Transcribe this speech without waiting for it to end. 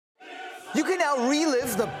You can now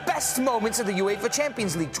relive the best moments of the UEFA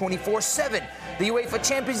Champions League 24/7. The UEFA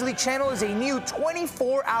Champions League channel is a new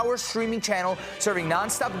 24-hour streaming channel serving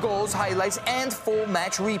non-stop goals, highlights, and full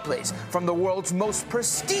match replays from the world's most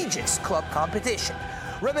prestigious club competition.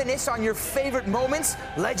 Reminisce on your favorite moments,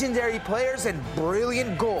 legendary players, and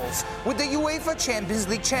brilliant goals with the UEFA Champions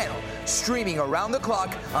League channel, streaming around the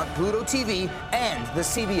clock on Pluto TV and the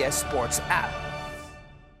CBS Sports app.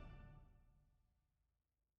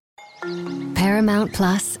 Paramount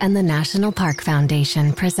Plus and the National Park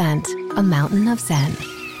Foundation present A Mountain of Zen.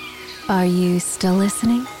 Are you still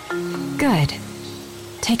listening? Good.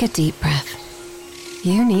 Take a deep breath.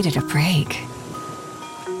 You needed a break.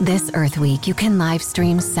 This Earth Week, you can live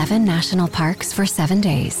stream 7 national parks for 7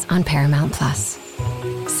 days on Paramount Plus.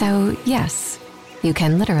 So, yes, you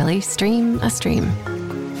can literally stream a stream.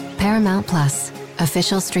 Paramount Plus,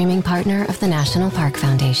 official streaming partner of the National Park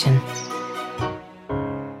Foundation.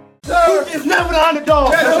 It's never the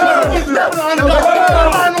underdog. It's never the underdog.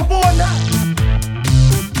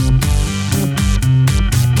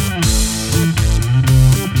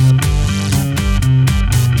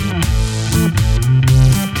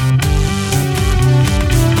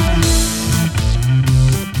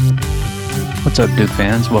 What's up, Duke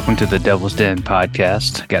fans? Welcome to the Devil's Den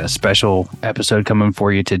podcast. Got a special episode coming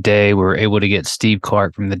for you today. We were able to get Steve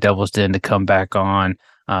Clark from the Devil's Den to come back on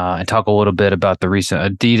and talk a little bit about the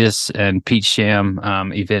recent Adidas and Peach Jam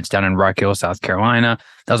events down in Rock Hill, South Carolina.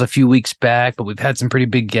 That was a few weeks back, but we've had some pretty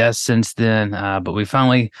big guests since then. But we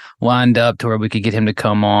finally lined up to where we could get him to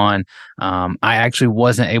come on. I actually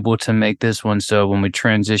wasn't able to make this one, so when we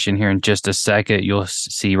transition here in just a second, you'll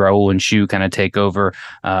see Raul and Shu kind of take over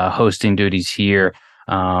hosting duties here.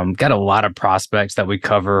 Got a lot of prospects that we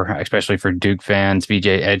cover, especially for Duke fans: VJ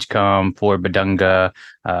Edgecombe, Floyd Badunga,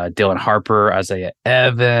 Dylan Harper, Isaiah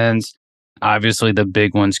Evans, obviously the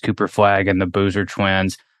big ones, Cooper Flagg and the Boozer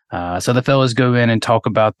twins. So the fellas go in and talk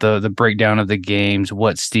about the breakdown of the games,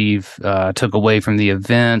 what Steve took away from the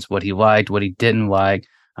events, what he liked, what he didn't like.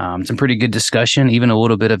 Some pretty good discussion, even a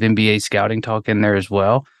little bit of NBA scouting talk in there as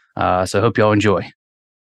well. So I hope y'all enjoy.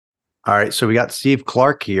 All right, so we got Steve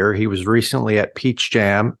Clark here. He was recently at Peach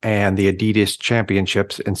Jam and the Adidas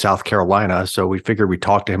Championships in South Carolina, so we figured we'd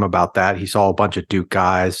talk to him about that. He saw a bunch of Duke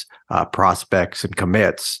guys, prospects, and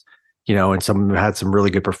commits, and some of them had some really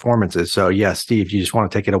good performances. So, yeah, Steve, you just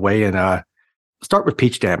want to take it away and start with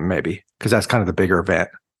Peach Jam, maybe, because that's kind of the bigger event.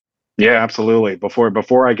 Yeah, absolutely.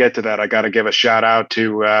 Before I get to that, I got to give a shout out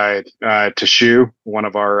to Shu, one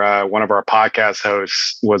of our podcast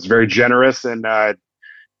hosts, was very generous and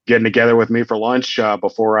getting together with me for lunch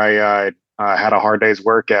before I had a hard day's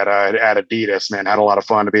work at Adidas. Man, had a lot of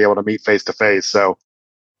fun to be able to meet face to face. So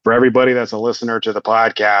for everybody that's a listener to the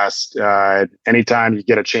podcast, anytime you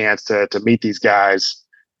get a chance to meet these guys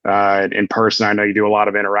in person, I know you do a lot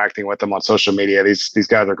of interacting with them on social media. These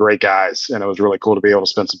guys are great guys, and it was really cool to be able to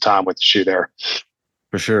spend some time with Shu there.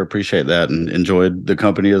 For sure. Appreciate that and enjoyed the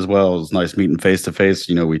company as well. It was nice meeting face to face.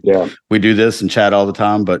 We do this and chat all the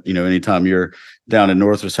time, but anytime you're down in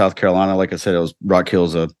North or South Carolina, like I said, Rock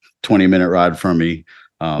Hill's a 20-minute ride from me.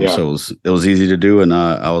 So it was easy to do, and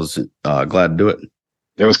I was glad to do it.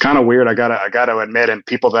 It was kind of weird. I gotta admit, and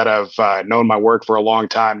people that have known my work for a long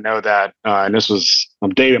time know that, and I'm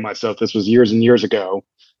dating myself. This was years and years ago.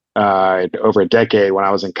 Over a decade when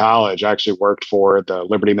I was in college, I actually worked for the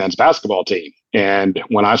Liberty men's basketball team. And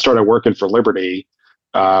when I started working for Liberty,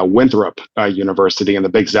 Winthrop University in the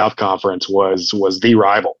Big South Conference was the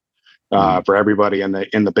rival for everybody in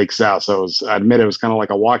the Big South. So I admit it was kind of like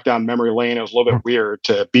a walk down memory lane. It was a little bit weird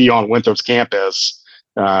to be on Winthrop's campus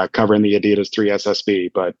covering the Adidas 3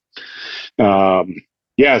 SSB. But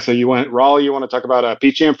so you want to talk about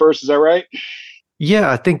Peach Jam first? Is that right?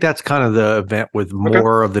 Yeah, I think that's kind of the event with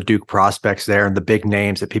more of the Duke prospects there and the big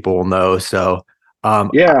names that people will know. So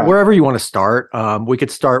wherever you want to start, we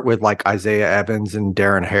could start with like Isaiah Evans and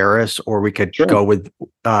Darren Harris, or we could go with,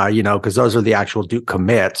 because those are the actual Duke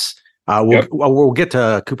commits. We'll get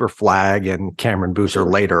to Cooper Flagg and Cameron Boozer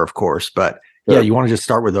later, of course. But you want to just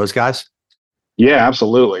start with those guys? Yeah,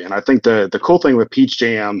 absolutely. And I think the cool thing with Peach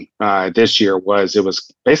Jam this year was it was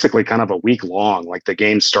basically kind of a week long. Like the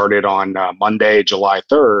game started on Monday, July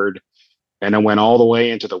 3rd, and then went all the way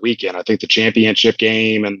into the weekend. I think the championship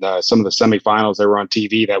game and some of the semifinals, they were on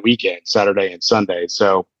TV that weekend, Saturday and Sunday.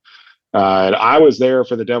 So I was there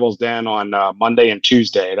for the Devil's Den on Monday and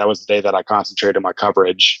Tuesday. That was the day that I concentrated my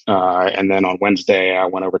coverage. And then on Wednesday, I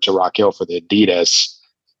went over to Rock Hill for the Adidas.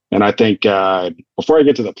 And I think before I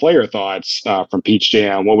get to the player thoughts from Peach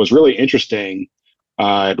Jam, what was really interesting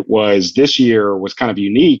was this year was kind of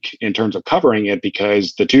unique in terms of covering it,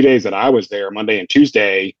 because the 2 days that I was there, Monday and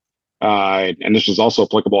Tuesday, and this was also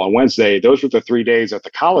applicable on Wednesday, those were the 3 days that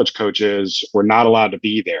the college coaches were not allowed to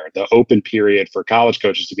be there. The open period for college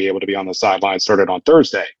coaches to be able to be on the sidelines started on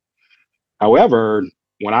Thursday. However,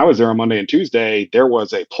 when I was there on Monday and Tuesday, there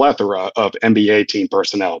was a plethora of NBA team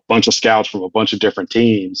personnel, a bunch of scouts from a bunch of different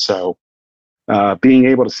teams. So being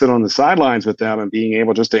able to sit on the sidelines with them and being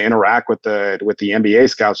able just to interact with the NBA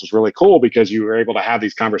scouts was really cool, because you were able to have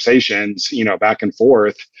these conversations, back and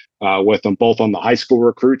forth with them, both on the high school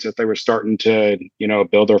recruits that they were starting to,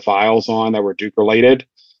 build their files on that were Duke related.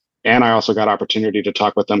 And I also got opportunity to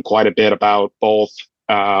talk with them quite a bit about both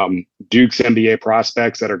Duke's NBA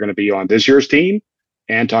prospects that are going to be on this year's team,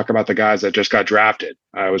 and talk about the guys that just got drafted.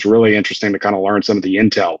 It was really interesting to kind of learn some of the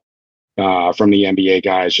intel from the NBA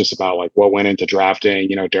guys, just about like what went into drafting,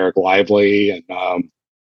 Derek Lively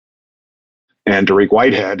and Derek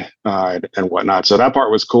Whitehead and whatnot. So that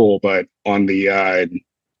part was cool. But on the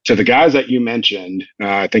to the guys that you mentioned,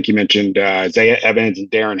 I think you mentioned Isaiah Evans and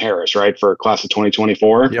Darren Harris, right, for class of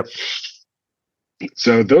 2024. Yep.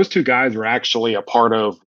 So those two guys were actually a part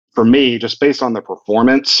of, for me, just based on the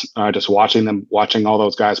performance, just watching all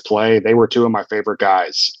those guys play, they were two of my favorite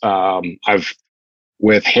guys.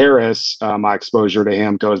 With Harris, my exposure to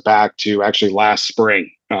him goes back to actually last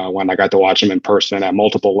spring when I got to watch him in person at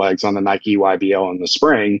multiple legs on the Nike YBL in the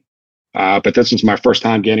spring. But this was my first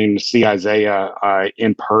time getting to see Isaiah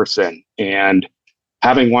in person. And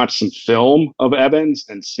having watched some film of Evans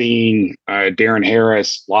and seeing Darren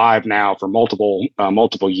Harris live now for multiple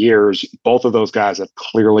years, both of those guys have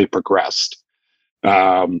clearly progressed.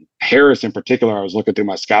 Harris in particular, I was looking through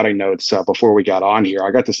my scouting notes before we got on here. I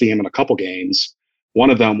got to see him in a couple games. One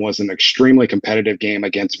of them was an extremely competitive game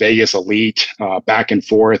against Vegas Elite, back and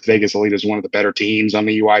forth. Vegas Elite is one of the better teams on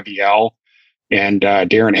the UIBL. And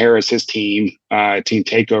Darren Harris, his team, Team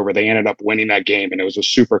Takeover, they ended up winning that game, and it was a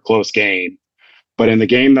super close game. But in the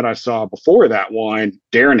game that I saw before that one,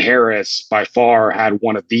 Darren Harris by far had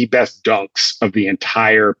one of the best dunks of the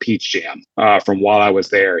entire Peach Jam from while I was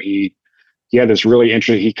there. He had this really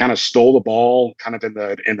interesting. He kind of stole the ball, kind of in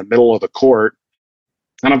the middle of the court,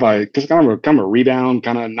 kind of a rebound,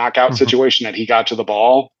 kind of knockout situation that he got to the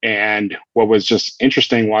ball. And what was just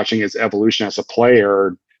interesting watching his evolution as a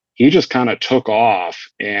player, he just kind of took off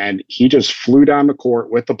and he just flew down the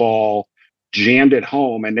court with the ball, jammed it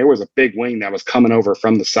home, and there was a big wing that was coming over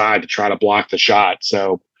from the side to try to block the shot.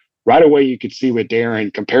 So right away you could see with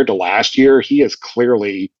Darren, compared to last year, he is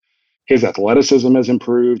clearly, his athleticism has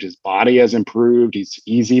improved, his body has improved,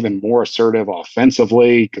 he's even more assertive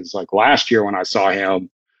offensively, because like last year when I saw him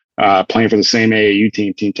playing for the same AAU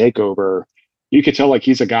team, Team Takeover, you could tell like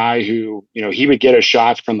he's a guy who, he would get his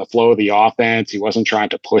shots from the flow of the offense. He wasn't trying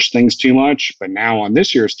to push things too much. But now on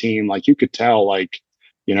this year's team, like you could tell, like,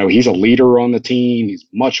 he's a leader on the team. He's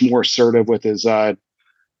much more assertive with his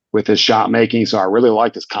shot making. So I really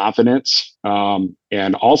liked his confidence.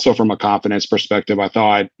 And also from a confidence perspective, I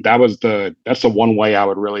thought that's the one way I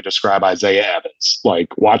would really describe Isaiah Evans.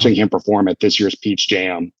 Like watching him perform at this year's Peach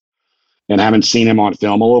Jam and having seen him on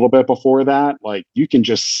film a little bit before that, like you can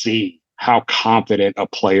just see how confident a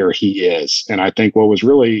player he is. And I think what was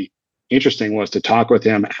really interesting was to talk with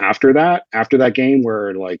him after that game,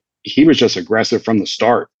 where like he was just aggressive from the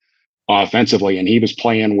start offensively. And he was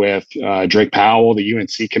playing with Drake Powell, the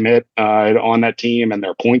UNC commit on that team. And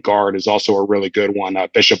their point guard is also a really good one,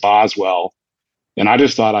 Bishop Boswell. And I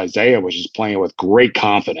just thought Isaiah was just playing with great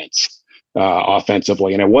confidence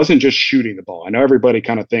offensively. And it wasn't just shooting the ball. I know everybody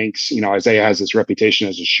kind of thinks, Isaiah has this reputation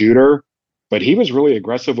as a shooter, but he was really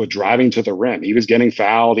aggressive with driving to the rim. He was getting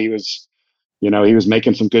fouled. He was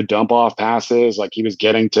making some good dump off passes. Like he was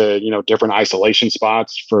getting to, different isolation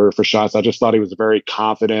spots for shots. I just thought he was a very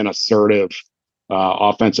confident, assertive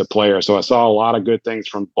offensive player. So I saw a lot of good things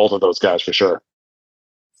from both of those guys for sure.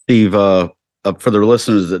 Steve, for the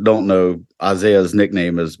listeners that don't know, Isaiah's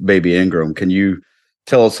nickname is Baby Ingram. Can you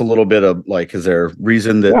tell us a little bit of like, is there a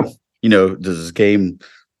reason that, does this game,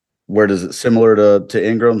 where does it similar to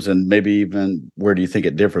Ingram's, and maybe even where do you think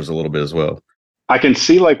it differs a little bit as well? I can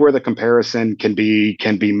see like where the comparison can be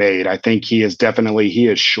made. I think he is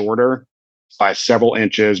shorter by several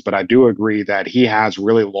inches, but I do agree that he has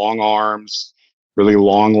really long arms, really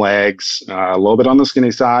long legs, a little bit on the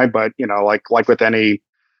skinny side, but like with any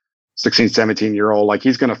 16, 17-year-old, like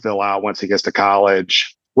he's going to fill out once he gets to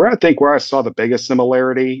college. Where I saw the biggest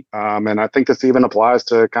similarity, and I think this even applies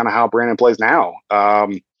to kind of how Brandon plays now.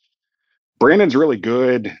 Brandon's really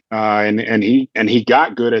good, and he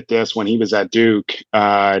got good at this when he was at Duke,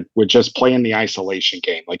 with just playing the isolation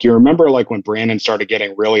game. Like you remember, like when Brandon started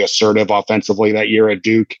getting really assertive offensively that year at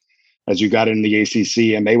Duke, as you got in the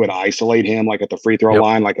ACC, and they would isolate him like at the free throw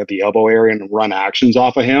line, like at the elbow area, and run actions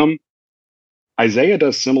off of him. Isaiah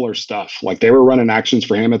does similar stuff. Like they were running actions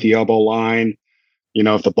for him at the elbow line.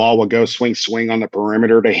 If the ball would go swing on the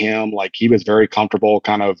perimeter to him, like he was very comfortable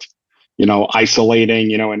kind of,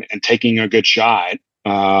 isolating, and taking a good shot.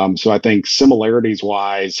 So I think similarities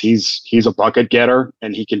wise, he's a bucket getter,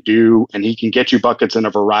 and he can get you buckets in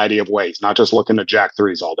a variety of ways, not just looking to jack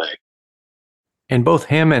threes all day. And both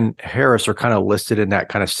him and Harris are kind of listed in that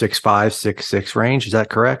kind of 6'5", 6'6" range. Is that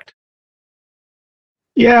correct?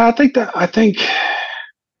 Yeah, I think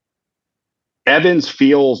Evans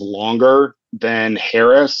feels longer than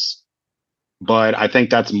Harris, but I think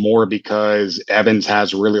that's more because Evans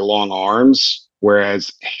has really long arms,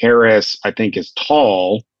 whereas Harris, I think, is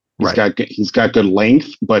tall. He's got good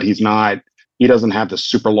length, but he doesn't have the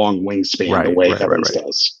super long wingspan the way Evans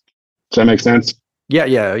does. Does that make sense?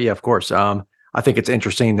 Yeah, of course. I think it's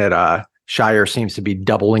interesting that Shire seems to be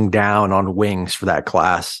doubling down on wings for that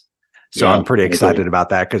class. So I'm pretty excited about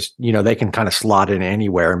that because, they can kind of slot in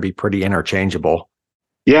anywhere and be pretty interchangeable.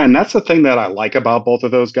 Yeah, and that's the thing that I like about both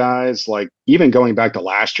of those guys. Like even going back to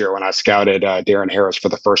last year when I scouted Darren Harris for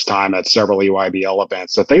the first time at several EYBL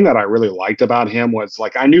events, the thing that I really liked about him was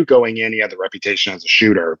like I knew going in he had the reputation as a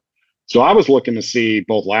shooter. So I was looking to see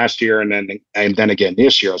both last year and then again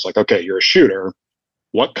this year. I was like, okay, you're a shooter.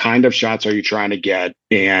 What kind of shots are you trying to get?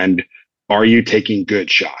 And are you taking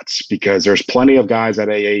good shots? Because there's plenty of guys at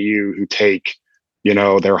AAU who take,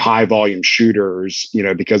 they're high volume shooters,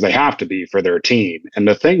 because they have to be for their team. And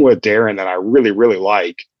the thing with Darren that I really, really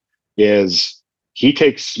like is he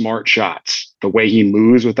takes smart shots. The way he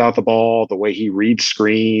moves without the ball, the way he reads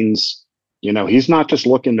screens, he's not just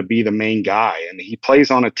looking to be the main guy. And he plays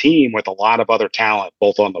on a team with a lot of other talent,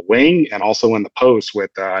 both on the wing and also in the post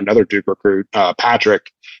with another Duke recruit,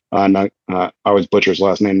 Patrick. I always butcher his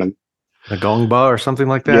last name. Ngongba or something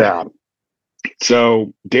like that? Yeah.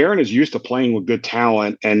 So Darren is used to playing with good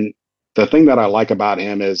talent. And the thing that I like about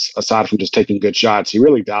him is, aside from just taking good shots, he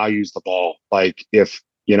really values the ball. Like if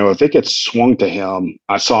it gets swung to him,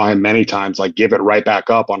 I saw him many times like give it right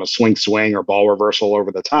back up on a swing or ball reversal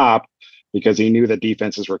over the top, because he knew the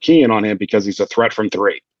defenses were keying on him because he's a threat from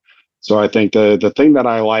three. So I think the thing that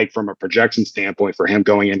I like from a projection standpoint for him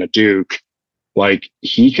going into Duke, like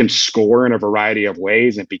he can score in a variety of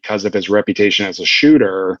ways. And because of his reputation as a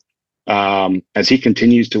shooter, as he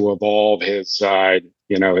continues to evolve his,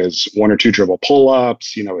 his 1 or 2 dribble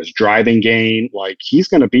pull-ups, his driving game, like he's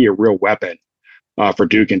going to be a real weapon for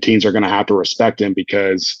Duke, and teams are going to have to respect him,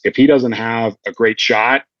 because if he doesn't have a great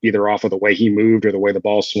shot, either off of the way he moved or the way the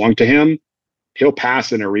ball swung to him, he'll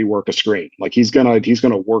pass in and rework a screen. Like he's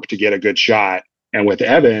gonna work to get a good shot. And with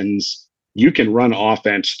Evans, you can run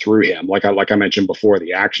offense through him. Like I mentioned before,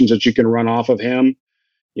 the actions that you can run off of him.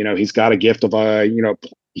 He's got a gift of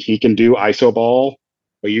he can do ISO ball,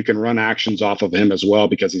 but you can run actions off of him as well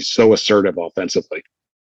because he's so assertive offensively.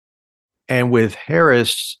 And with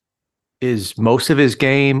Harris, is most of his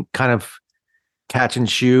game kind of catch and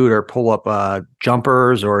shoot or pull up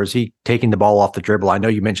jumpers, or is he taking the ball off the dribble? I know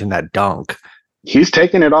you mentioned that dunk. He's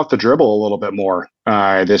taking it off the dribble a little bit more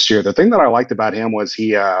this year. The thing that I liked about him was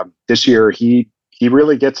this year he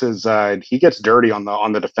really gets he gets dirty on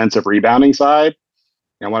the defensive rebounding side.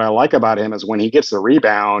 And what I like about him is when he gets the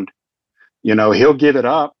rebound, he'll give it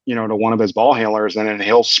up, to one of his ball handlers, and then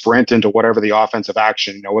he'll sprint into whatever the offensive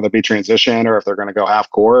action, whether it be transition or if they're going to go half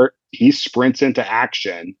court, he sprints into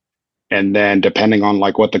action. And then depending on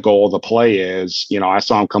like what the goal of the play is, I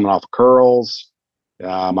saw him coming off of curls.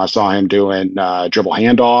 I saw him doing dribble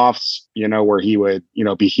handoffs, where he would,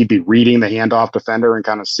 he'd be reading the handoff defender and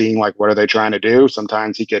kind of seeing like, what are they trying to do?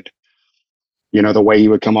 Sometimes he could, the way he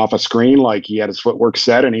would come off a screen, like he had his footwork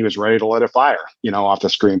set and he was ready to let it fire, off the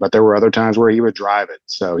screen. But there were other times where he would drive it.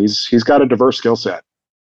 So he's got a diverse skill set.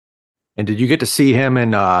 And did you get to see him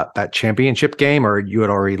in that championship game, or you had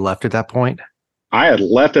already left at that point? I had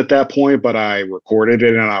left at that point, but I recorded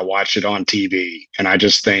it and I watched it on TV. And I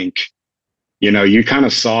just think, you kind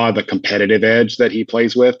of saw the competitive edge that he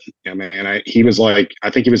plays with. I mean, he was like, I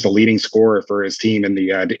think he was the leading scorer for his team in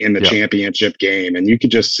the championship game. And you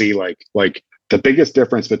could just see like the biggest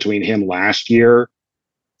difference between him last year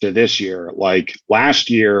to this year. Like last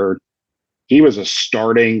year, he was a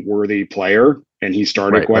starting worthy player and he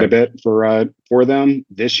started quite a bit for them.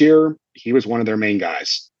 This year, he was one of their main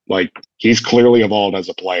guys. Like he's clearly evolved as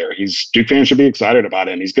a player. Duke fans should be excited about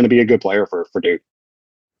him. He's going to be a good player for Duke.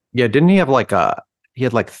 Yeah, didn't he have he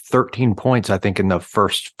had 13 points, I think, in the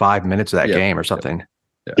first 5 minutes of that game or something?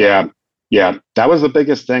 Yeah. That was the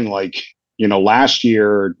biggest thing. Like, last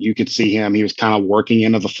year you could see him, he was kind of working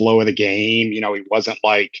into the flow of the game. He wasn't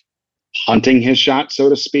like, hunting his shot, so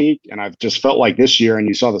to speak. And I've just felt like this year, and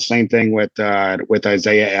you saw the same thing with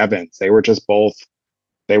Isaiah Evans. They were just both.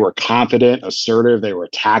 They were confident, assertive. They were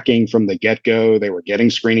attacking from the get-go. They were getting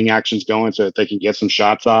screening actions going so that they can get some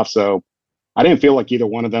shots off. So I didn't feel like either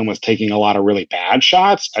one of them was taking a lot of really bad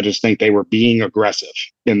shots. I just think they were being aggressive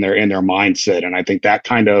in their mindset. And I think that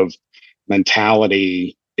kind of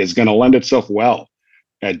mentality is going to lend itself well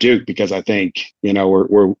at Duke, because I think,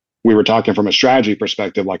 we were talking from a strategy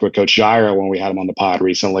perspective, like with Coach Jairo when we had him on the pod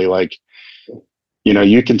recently, like,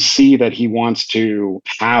 you can see that he wants to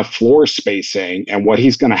have floor spacing, and what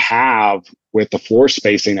he's going to have with the floor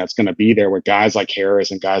spacing that's going to be there with guys like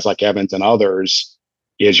Harris and guys like Evans and others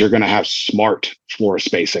is you're going to have smart floor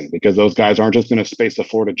spacing, because those guys aren't just going to space the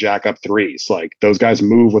floor to jack up threes. Like, those guys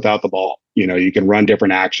move without the ball. You can run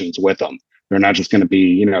different actions with them. They're not just going to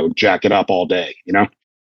be, jack it up all day,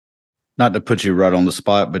 Not to put you right on the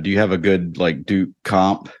spot, but do you have a good like Duke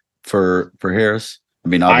comp for Harris? I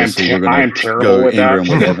mean, obviously we're going to go Ingram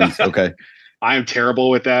with Evans. Okay. I am terrible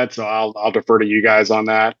with that, so I'll defer to you guys on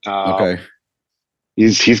that. Okay.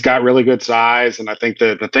 He's got really good size, and I think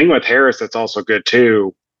the thing with Harris that's also good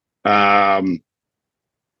too,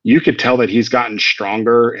 you could tell that he's gotten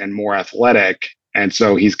stronger and more athletic, and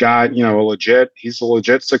so he's got he's a legit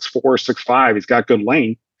 6'4", 6'5". He's got good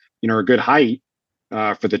length, a good height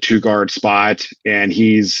for the 2-guard spot, and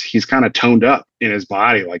he's kind of toned up in his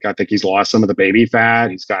body. Like, I think he's lost some of the baby fat.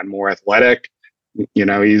 He's gotten more athletic.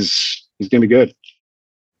 He's gonna be good.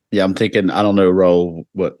 Yeah, I'm thinking, I don't know, Ro,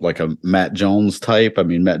 what, like a Matt Jones type? I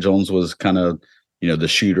mean, Matt Jones was kind of, the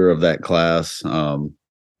shooter of that class.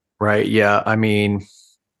 Right. Yeah. I mean,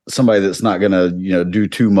 somebody that's not going to, do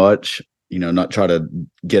too much, not try to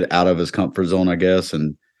get out of his comfort zone, I guess,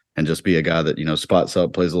 and just be a guy that, spots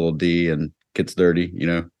up, plays a little D and gets dirty,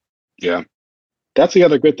 Yeah. That's the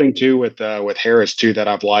other good thing too with Harris too that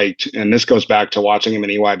I've liked, and this goes back to watching him in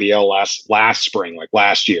EYBL last spring, like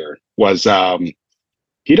last year, was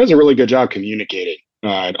he does a really good job communicating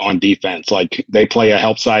on defense. Like, they play a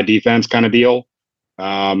help side defense kind of deal,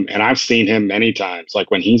 and I've seen him many times.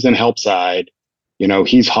 Like, when he's in help side,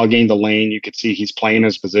 he's hugging the lane. You could see he's playing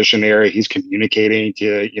his position area. He's communicating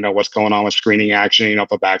to what's going on with screening action.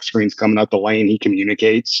 If a back screen's coming up the lane, he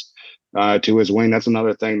communicates to his wing. That's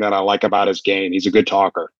another thing that I like about his game. He's a good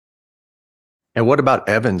talker. And what about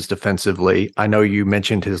Evans defensively? I know you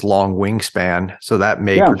mentioned his long wingspan, so that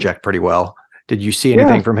may project pretty well. Did you see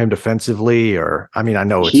anything from him defensively? Or, I mean, I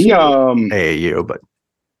know it's AAU, but.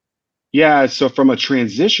 Yeah, so from a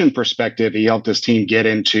transition perspective, he helped his team get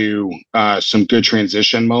into some good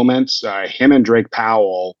transition moments. Him and Drake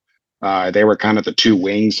Powell, they were kind of the two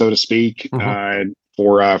wings, so to speak, for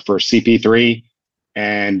CP3.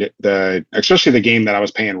 And especially the game that I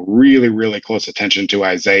was paying really, really close attention to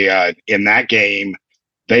Isaiah, in that game,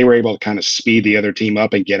 they were able to kind of speed the other team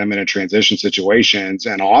up and get them in a transition situations.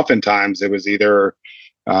 And oftentimes it was either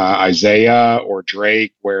Isaiah or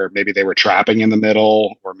Drake, where maybe they were trapping in the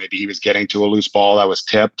middle, or maybe he was getting to a loose ball that was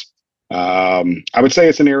tipped. I would say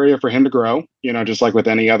it's an area for him to grow, just like with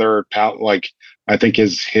any other, like, I think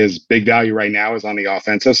his big value right now is on the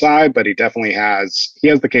offensive side, but he definitely has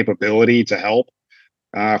the capability to help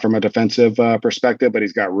from a defensive perspective, but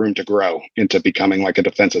he's got room to grow into becoming like a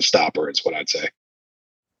defensive stopper, is what I'd say.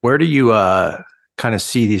 Where do you kind of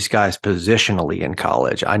see these guys positionally in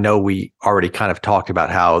college? I know we already kind of talked about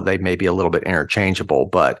how they may be a little bit interchangeable,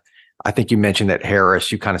 but I think you mentioned that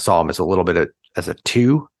Harris, you kind of saw him as a little bit as a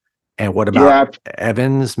 2. And what about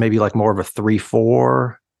Evans? Maybe like more of a 3-4,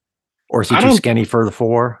 or is he too skinny for the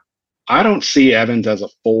 4? I don't see Evans as a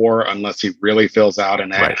 4 unless he really fills out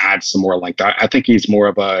and adds some more length. I think he's more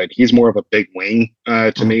of a big wing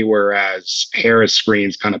to me, whereas Harris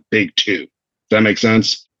screens kind of big 2. Does that make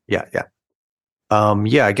sense? Yeah.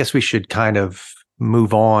 I guess we should kind of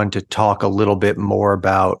move on to talk a little bit more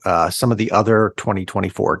about some of the other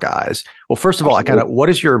 2024 guys. Well, first of all, what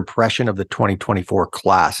is your impression of the 2024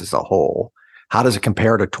 class as a whole? How does it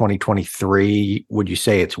compare to 2023? Would you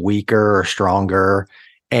say it's weaker or stronger?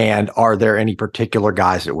 And are there any particular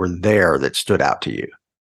guys that were there that stood out to you?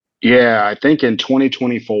 Yeah, I think in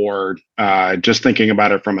 2024, just thinking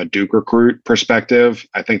about it from a Duke recruit perspective,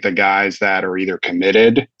 I think the guys that are either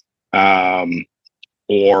committed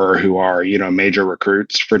or who are, major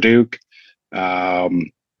recruits for Duke, I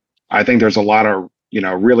think there's a lot of,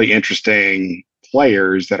 really interesting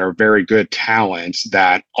players that are very good talents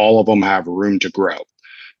that all of them have room to grow.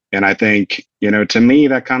 And I think, to me,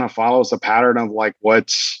 that kind of follows a pattern of like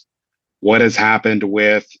what has happened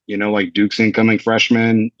with, like Duke's incoming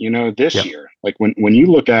freshmen, this year. Like when you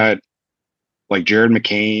look at like Jared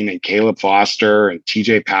McCain and Caleb Foster and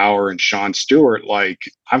TJ Power and Sean Stewart, like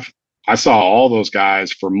I saw all those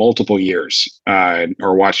guys for multiple years,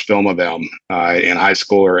 or watched film of them in high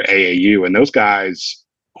school or AAU. And those guys,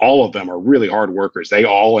 all of them are really hard workers. They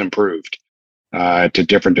all improved to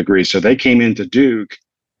different degrees. So they came into Duke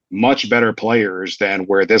much better players than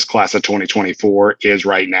where this class of 2024 is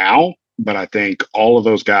right now. But I think all of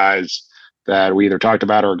those guys that we either talked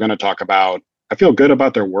about or are going to talk about, I feel good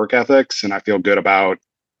about their work ethics, and I feel good about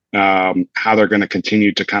how they're going to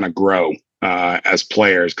continue to kind of grow as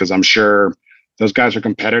players, because I'm sure those guys are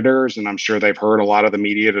competitors, and I'm sure they've heard a lot of the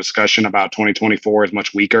media discussion about 2024 is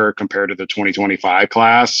much weaker compared to the 2025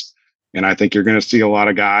 class. And I think you're going to see a lot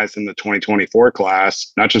of guys in the 2024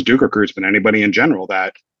 class, not just Duke recruits, but anybody in general,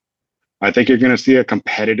 that I think you're going to see a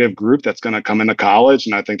competitive group that's going to come into college.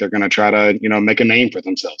 And I think they're going to try to, make a name for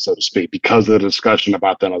themselves, so to speak, because of the discussion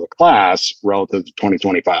about them as a class relative to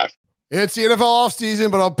 2025. It's the NFL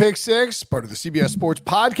offseason, but on Pick Six, part of the CBS Sports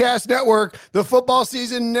Podcast Network, the football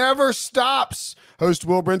season never stops. Host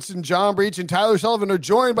Will Brinson, John Breach, and Tyler Sullivan are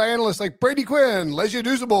joined by analysts like Brady Quinn, Lesia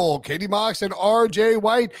Dusable, Katie Mox, and R.J.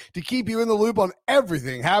 White to keep you in the loop on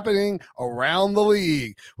everything happening around the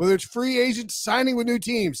league. Whether it's free agents signing with new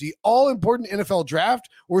teams, the all-important NFL draft,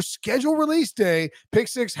 or schedule release day, Pick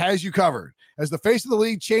Six has you covered. As the face of the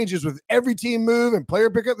league changes with every team move and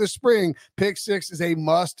player pickup this spring, Pick Six is a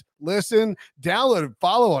must listen. Download and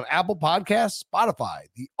follow on Apple Podcasts, Spotify,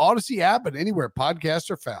 the Odyssey app, and anywhere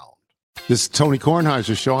podcasts are found. This is Tony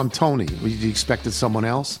Kornheiser's show. I'm Tony. You expected someone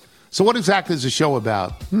else? So what exactly is the show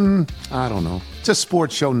about? I don't know. It's a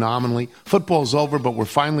sports show nominally. Football's over, but we're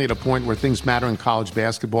finally at a point where things matter in college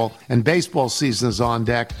basketball, and baseball season is on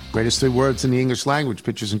deck. Greatest three words in the English language,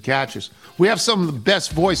 pitchers and catchers. We have some of the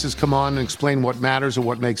best voices come on and explain what matters or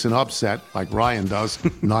what makes an upset, like Ryan does,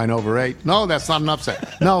 9/8. No, that's not an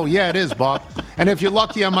upset. No, yeah, it is, Bob. And if you're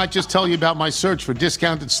lucky, I might just tell you about my search for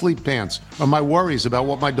discounted sleep pants or my worries about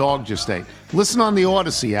what my dog just ate. Listen on the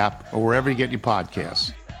Odyssey app or wherever you get your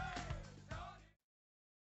podcasts.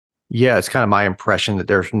 Yeah, it's kind of my impression that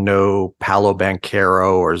there's no Paolo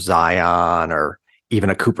Banchero or Zion or even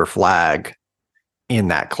a Cooper Flagg in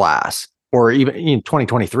that class, or even in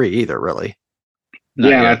 2023 either, really.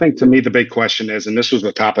 Yeah, I think to me the big question is, and this was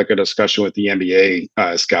the topic of discussion with the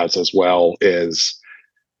NBA scouts as well, is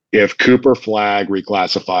if Cooper Flagg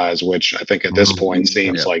reclassifies, which I think at this point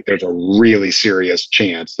seems like there's a really serious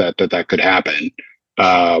chance that could happen.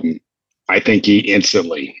 I think he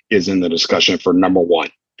instantly is in the discussion for number one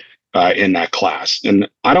in that class. And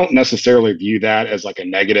I don't necessarily view that as like a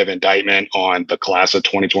negative indictment on the class of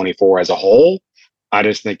 2024 as a whole. I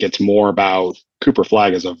just think it's more about Cooper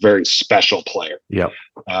Flagg as a very special player. Yep.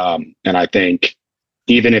 And I think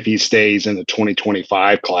even if he stays in the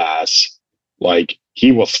 2025 class, like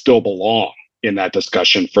he will still belong in that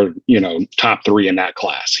discussion for, top three in that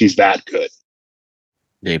class. He's that good.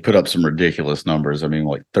 Yeah, he put up some ridiculous numbers. I mean,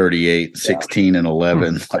 like 38, 16, and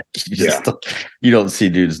 11. Like you don't see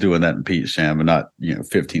dudes doing that in Pete Sham, but not,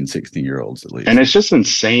 15, 16-year-olds at least. And it's just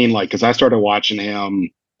insane. Like, because I started watching him,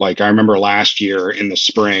 like I remember last year in the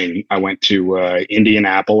spring, I went to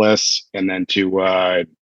Indianapolis and then to, I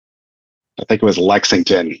think it was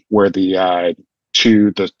Lexington, where the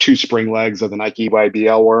two spring legs of the Nike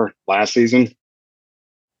YBL were last season.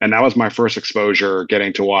 And that was my first exposure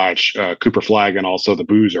getting to watch Cooper Flagg and also the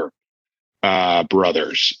Boozer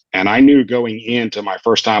brothers. And I knew going into my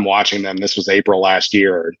first time watching them, this was April last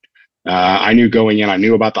year. I knew going in, I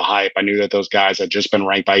knew about the hype. I knew that those guys had just been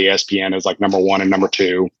ranked by ESPN as like number one and number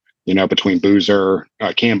two, between Boozer,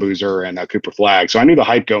 Cam Boozer and Cooper Flagg. So I knew the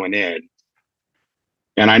hype going in.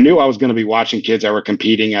 And I knew I was going to be watching kids that were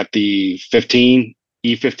competing at the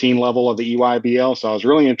E15 level of the EYBL. So I was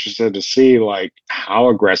really interested to see like how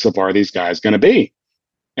aggressive are these guys going to be?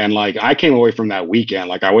 And like I came away from that weekend,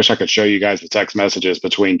 like I wish I could show you guys the text messages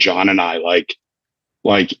between John and I, like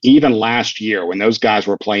even last year when those guys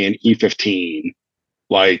were playing E15,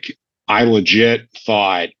 like I legit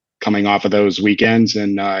thought coming off of those weekends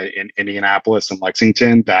in Indianapolis and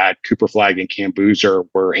Lexington that Cooper Flagg and Cam Boozer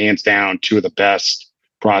were hands down two of the best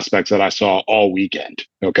prospects that I saw all weekend.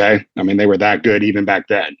 Okay. I mean, they were that good even back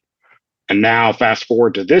then. And now fast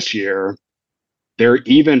forward to this year, they're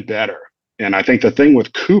even better. And I think the thing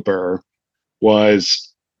with Cooper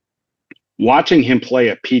was watching him play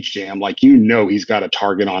at Peach Jam, like, he's got a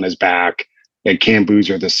target on his back, and Cam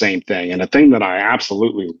Boozer the same thing. And the thing that I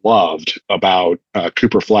absolutely loved about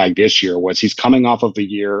Cooper Flagg this year was he's coming off of a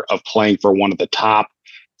year of playing for one of the top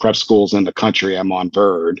prep schools in the country at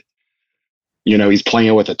Montverde. He's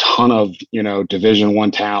playing with a ton of, Division I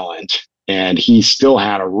talent, and he still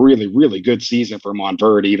had a really, really good season for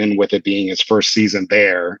Montverde, even with it being his first season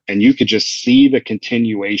there. And you could just see the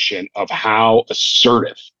continuation of how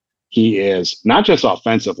assertive he is, not just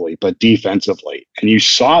offensively, but defensively. And you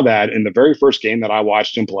saw that in the very first game that I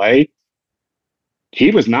watched him play. He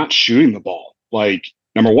was not shooting the ball. Like,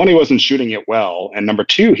 number one, he wasn't shooting it well. And number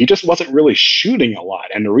two, he just wasn't really shooting a lot.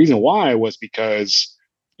 And the reason why was because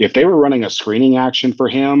if they were running a screening action for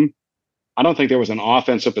him, I don't think there was an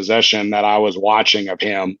offensive possession that I was watching of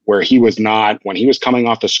him where he was not, when he was coming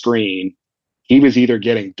off the screen, he was either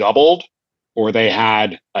getting doubled or they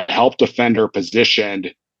had a help defender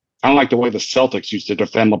positioned, kind of like the way the Celtics used to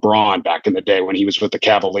defend LeBron back in the day when he was with the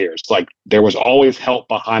Cavaliers. Like, there was always help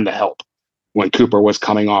behind the help when Cooper was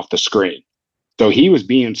coming off the screen. So he was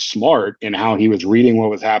being smart in how he was reading what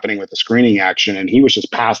was happening with the screening action, and he was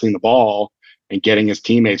just passing the ball and getting his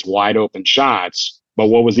teammates wide open shots. But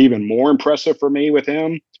what was even more impressive for me with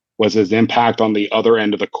him was his impact on the other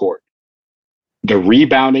end of the court. The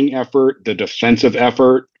rebounding effort, the defensive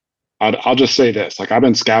effort. I'll just say this, like, I've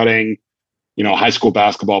been scouting, high school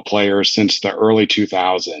basketball players since the early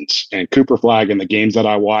 2000s, and Cooper Flagg in the games that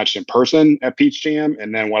I watched in person at Peach Jam,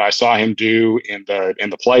 and then what I saw him do in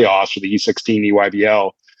the playoffs for the U16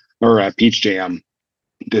 EYBL or at Peach Jam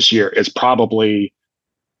this year is probably,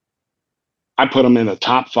 I put him in the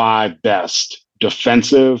top 5 best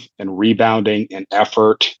defensive and rebounding and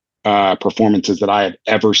effort performances that I have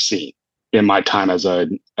ever seen in my time as a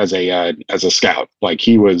scout. Like,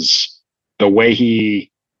 he was,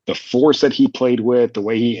 the force that he played with, the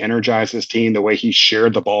way he energized his team, the way he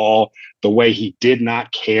shared the ball, the way he did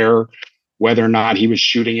not care whether or not he was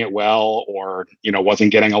shooting it well or,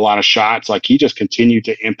 wasn't getting a lot of shots. Like, he just continued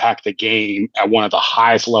to impact the game at one of the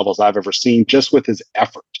highest levels I've ever seen, just with his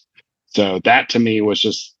effort. So that to me was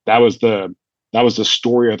just, that was the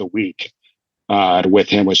story of the week with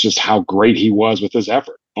him, was just how great he was with his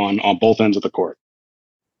effort on both ends of the court.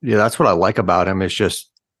 Yeah, that's what I like about him, is just,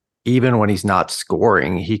 even when he's not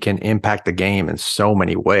scoring, he can impact the game in so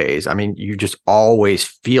many ways. I mean, you just always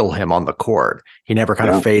feel him on the court. He never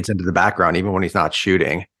kind of fades into the background, even when he's not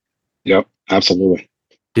shooting. Yep, absolutely.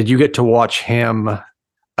 Did you get to watch him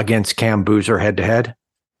against Cam Boozer head to head?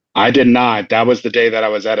 I did not. That was the day that I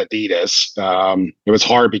was at Adidas. It was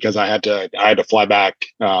hard because I had to fly back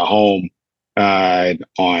home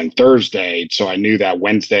on Thursday. So I knew that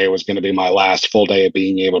Wednesday was going to be my last full day of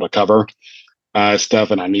being able to cover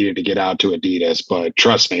stuff, and I needed to get out to Adidas. But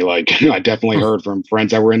trust me, like, I definitely heard from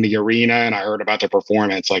friends that were in the arena, and I heard about the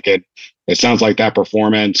performance. Like, it sounds like that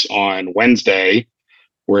performance on Wednesday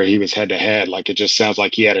where he was head to head, like, it just sounds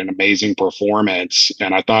like he had an amazing performance.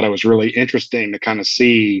 And I thought it was really interesting to kind of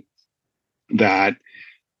see that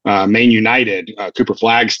Maine United, Cooper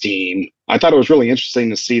Flagg's team, I thought it was really interesting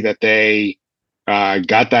to see that they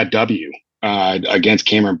got that W against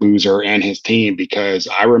Cameron Boozer and his team, because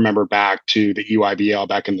I remember back to the EYBL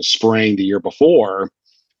back in the spring the year before,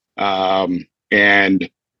 and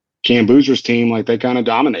Cam Boozer's team, like, they kind of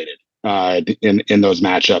dominated in those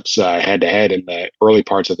matchups head to head in the early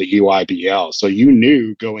parts of the EYBL. So you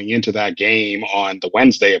knew going into that game on the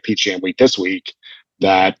Wednesday of Peach Jam week this week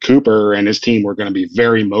that Cooper and his team were going to be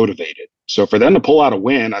very motivated. So for them to pull out a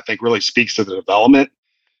win, I think really speaks to the development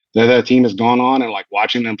that team has gone on, and like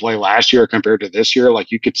watching them play last year compared to this year,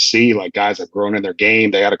 like, you could see like guys have grown in their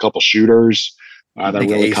game. They had a couple shooters that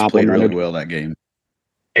really complimented really well that game.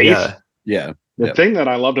 Ace, yeah. The thing that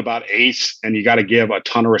I loved about Ace, and you got to give a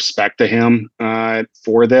ton of respect to him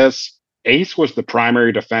for this, Ace was the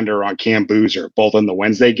primary defender on Cam Boozer, both in the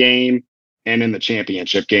Wednesday game and in the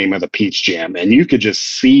championship game of the Peach Jam, and you could just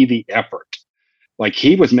see the effort. Like,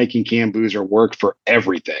 he was making Cam Boozer work for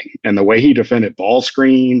everything. And the way he defended ball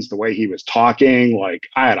screens, the way he was talking, like,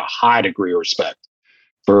 I had a high degree of respect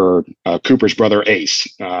for Cooper's brother Ace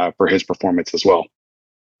for his performance as well.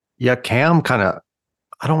 Yeah, Cam kind of,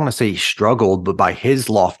 I don't want to say he struggled, but by his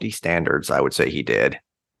lofty standards, I would say he did.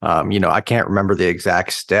 I can't remember the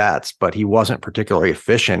exact stats, but he wasn't particularly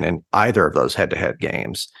efficient in either of those head-to-head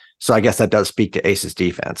games. So I guess that does speak to Ace's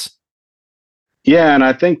defense. Yeah, and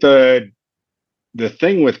I think the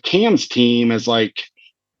thing with Cam's team is, like,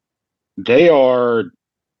 they're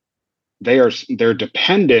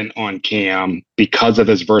dependent on Cam because of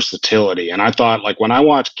his versatility. And I thought, like, when I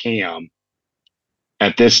watch Cam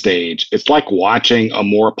at this stage, it's like watching a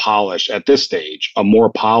more polished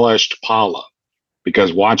Paolo,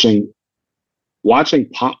 because watching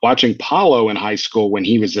Paolo in high school when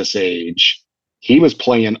he was this age, he was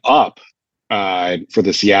playing up for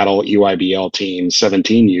the Seattle EYBL team,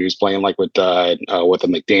 17Us, playing like with the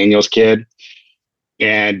McDaniels kid.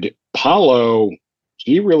 And Paolo,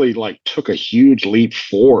 he really like took a huge leap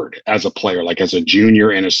forward as a player, like as a junior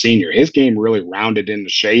and a senior. His game really rounded into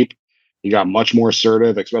shape. He got much more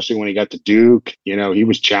assertive, especially when he got to Duke. He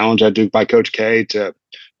was challenged at Duke by Coach K to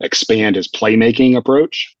expand his playmaking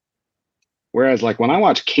approach. Whereas like when I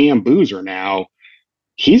watch Cam Boozer now,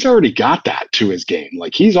 he's already got that to his game.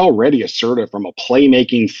 Like he's already assertive from a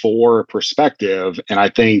playmaking four perspective. And I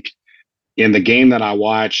think in the game that I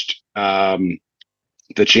watched,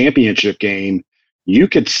 the championship game, you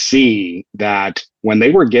could see that when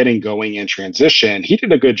they were getting going in transition, he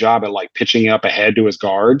did a good job at like pitching up ahead to his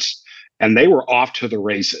guards, and they were off to the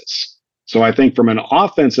races. So I think from an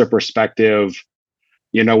offensive perspective,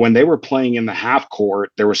 you know, when they were playing in the half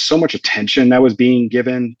court, there was so much attention that was being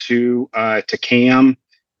given to Cam.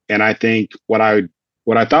 And I think what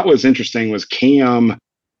I thought was interesting was Cam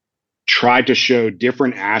tried to show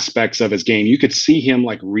different aspects of his game. You could see him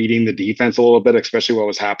like reading the defense a little bit, especially what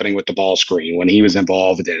was happening with the ball screen when he was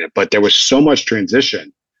involved in it. But there was so much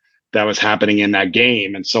transition that was happening in that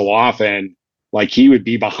game. And so often, like he would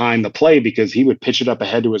be behind the play because he would pitch it up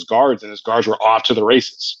ahead to his guards, and his guards were off to the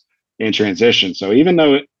races in transition. So even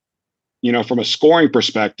though, you know, from a scoring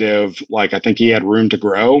perspective, like I think he had room to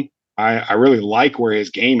grow, I really like where his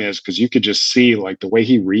game is because you could just see like the way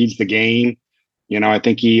he reads the game. You know, I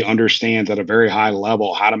think he understands at a very high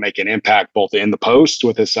level how to make an impact both in the post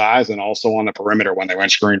with his size and also on the perimeter when they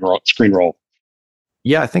went screen roll.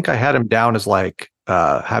 Yeah, I think I had him down as like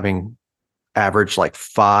having averaged like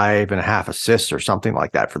 5.5 assists or something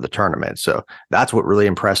like that for the tournament. So that's what really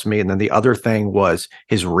impressed me. And then the other thing was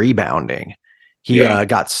his rebounding. He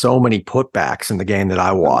got so many putbacks in the game that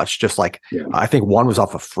I watched. Just like I think one was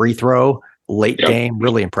off a free throw late game.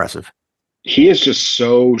 Really impressive. He is just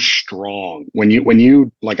so strong. When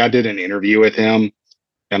you like, I did an interview with him,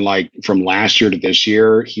 and like from last year to this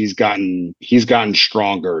year, he's gotten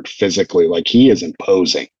stronger physically. Like he is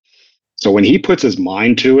imposing. So when he puts his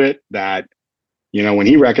mind to it, that, you know, when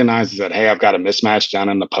he recognizes that, hey, I've got a mismatch down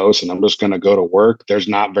in the post and I'm just going to go to work, there's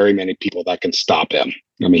not very many people that can stop him.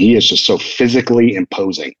 I mean, he is just so physically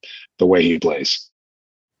imposing the way he plays.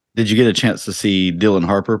 Did you get a chance to see Dylan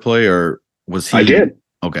Harper play, or was he? I did.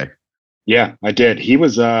 Okay. Yeah, I did. He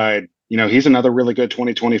was, you know, he's another really good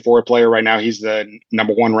 2024 player right now. He's the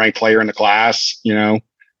number 1 ranked player in the class, you know.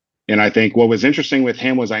 And I think what was interesting with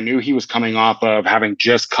him was I knew he was coming off of having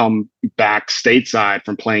just come back stateside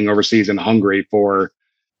from playing overseas in Hungary for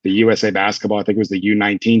the USA basketball. I think it was the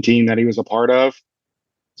U19 team that he was a part of.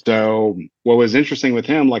 So what was interesting with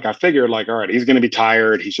him, like I figured like, all right, he's going to be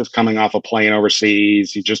tired. He's just coming off of playing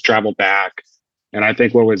overseas. He just traveled back. And I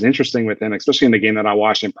think what was interesting with him, especially in the game that I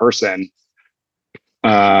watched in person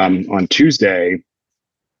on Tuesday,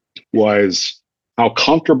 was how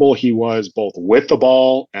comfortable he was both with the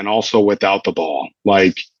ball and also without the ball.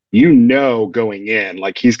 Like, you know, going in,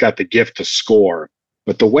 like he's got the gift to score,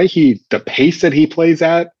 but the pace that he plays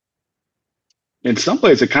at, in some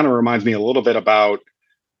ways, it kind of reminds me a little bit about,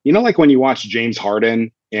 you know, like when you watch James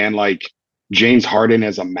Harden, and like James Harden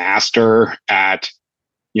is a master at,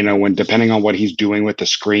 you know, when depending on what he's doing with the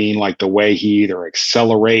screen, like the way he either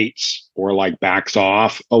accelerates or like backs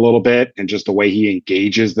off a little bit, and just the way he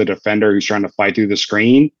engages the defender who's trying to fight through the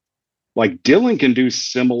screen. Like Dylan can do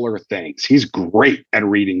similar things. He's great at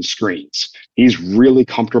reading screens. He's really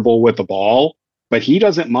comfortable with the ball, but he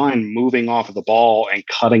doesn't mind moving off of the ball and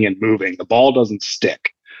cutting and moving. The ball doesn't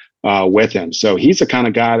stick with him. So he's the kind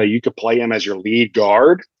of guy that you could play him as your lead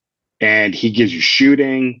guard, and he gives you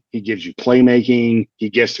shooting, he gives you playmaking, he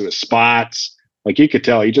gets to his spots. Like you could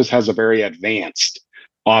tell, he just has a very advanced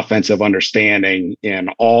offensive understanding in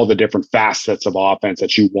all the different facets of offense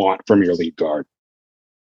that you want from your lead guard.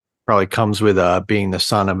 Probably comes with being the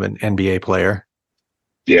son of an NBA player.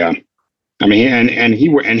 Yeah. I mean, and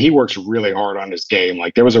he works really hard on his game.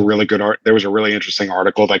 Like there was a really interesting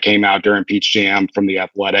article that came out during Peach Jam from The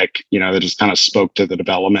Athletic, you know, that just kind of spoke to the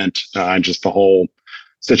development and just the whole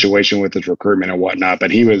situation with his recruitment and whatnot. But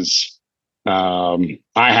he was, I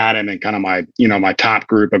had him in kind of my, you know, my top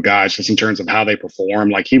group of guys just in terms of how they perform.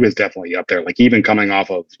 Like he was definitely up there, like even coming off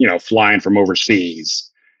of, you know, flying from overseas,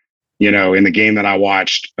 you know, in the game that I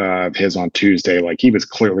watched his on Tuesday, like he was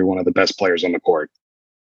clearly one of the best players on the court.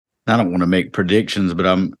 I don't want to make predictions, but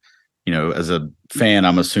I'm, you know, as a fan,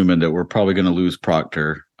 I'm assuming that we're probably going to lose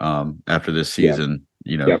Proctor after this season,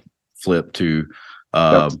 you know, flip to,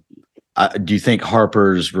 do you think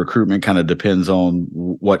Harper's recruitment kind of depends on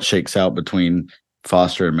what shakes out between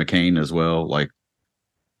Foster and McCain as well? Like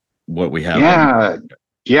what we have?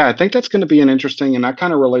 Yeah, I think that's going to be an interesting, and that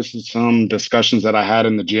kind of relates to some discussions that I had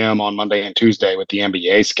in the gym on Monday and Tuesday with the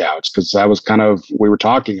NBA scouts, because we were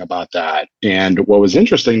talking about that. And what was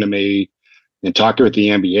interesting to me in talking with the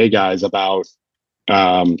NBA guys about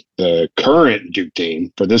the current Duke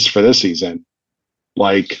team for this season,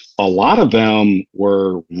 like a lot of them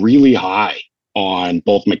were really high on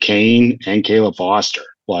both McCain and Caleb Foster.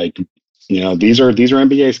 Like, these are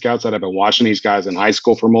NBA scouts that have been watching these guys in high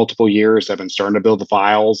school for multiple years, have been starting to build the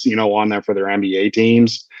files, on there for their NBA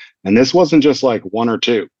teams. And this wasn't just like one or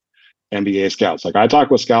two NBA scouts. Like, I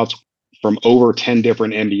talked with scouts from over 10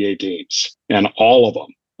 different NBA teams, and all of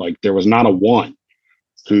them, like, there was not a one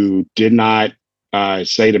who did not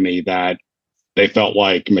say to me that they felt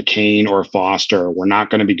like McCain or Foster were not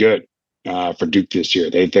going to be good for Duke this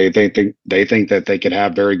year. They think that they could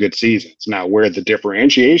have very good seasons. Now, where the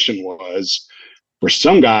differentiation was, for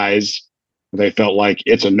some guys, they felt like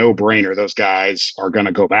it's a no-brainer. Those guys are going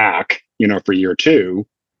to go back, for year two.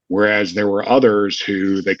 Whereas there were others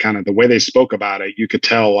who the way they spoke about it, you could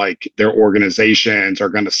tell like their organizations are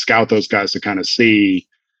going to scout those guys to kind of see,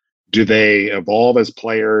 do they evolve as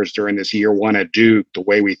players during this year one at Duke the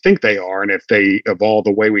way we think they are? And if they evolve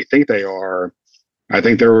the way we think they are, I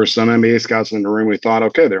think there were some NBA scouts in the room who thought,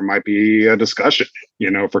 okay, there might be a discussion,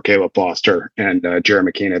 for Caleb Foster and Jared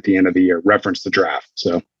McCain at the end of the year, reference the draft.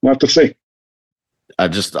 So we'll have to see. I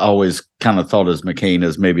just always kind of thought as McCain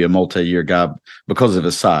as maybe a multi-year guy because of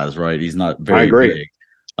his size, right? He's not very big.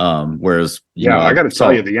 Whereas, I got to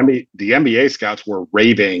tell you, the NBA scouts were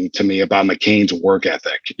raving to me about McCain's work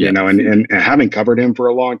ethic, and having covered him for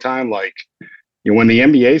a long time, like, when the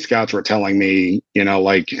NBA scouts were telling me,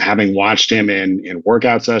 like having watched him in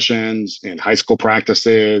workout sessions, in high school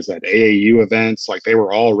practices, at AAU events, like they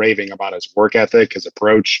were all raving about his work ethic, his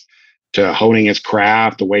approach to honing his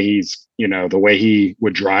craft, the way the way he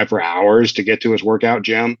would drive for hours to get to his workout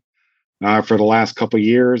gym for the last couple of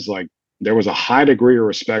years. Like, there was a high degree of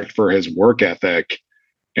respect for his work ethic.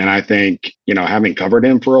 And I think, having covered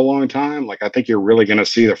him for a long time, like, I think you're really going to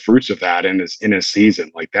see the fruits of that in his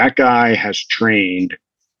season. Like, that guy has trained,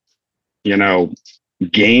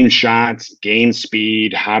 gain shots, gain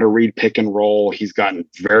speed, how to read pick and roll. He's gotten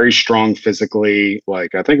very strong physically.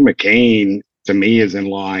 Like, I think McCain, to me, is in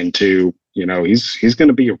line to, he's going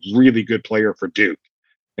to be a really good player for Duke.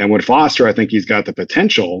 And with Foster, I think he's got the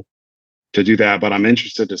potential to do that, but I'm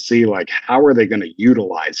interested to see, like, how are they going to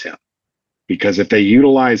utilize him? Because if they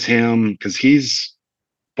utilize him, because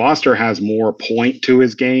Foster has more point to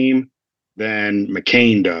his game than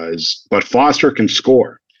McCain does, but Foster can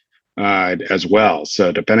score as well.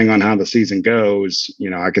 So depending on how the season goes,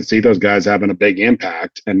 I could see those guys having a big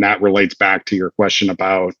impact. And that relates back to your question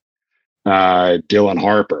about Dylan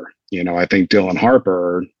Harper. I think Dylan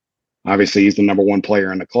Harper, obviously he's the number one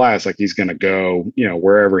player in the class. Like, he's going to go,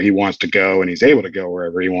 wherever he wants to go, and he's able to go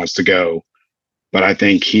wherever he wants to go. But I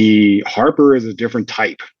think Harper is a different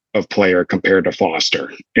type of player compared to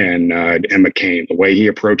Foster and McCain. The way he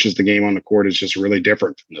approaches the game on the court is just really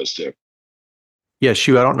different from those two. Yeah,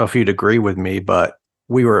 Shu, I don't know if you'd agree with me, but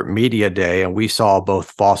we were at Media Day and we saw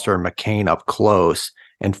both Foster and McCain up close,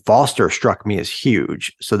 and Foster struck me as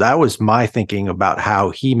huge. So that was my thinking about how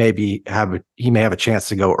he may have a chance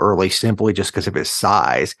to go early simply just because of his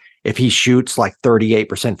size. If he shoots like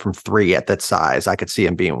 38% from three at that size, I could see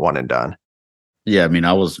him being one and done. Yeah, I mean,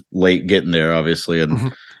 I was late getting there, obviously,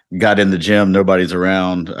 and got in the gym. Nobody's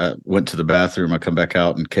around. I went to the bathroom. I come back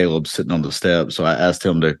out, and Caleb's sitting on the steps. So I asked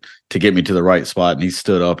him to get me to the right spot, and he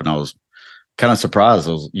stood up, and I was kind of surprised.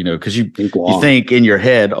 I was, because you think in your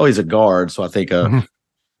head, oh, he's a guard. So I think,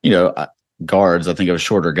 guards, I think of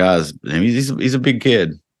shorter guys. I mean, he's a big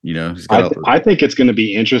kid. I think it's going to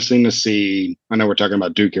be interesting to see. I know we're talking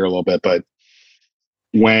about Duke here a little bit, but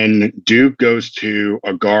when Duke goes to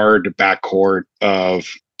a guard backcourt of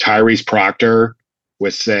Tyrese Proctor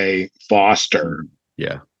with, say, Foster,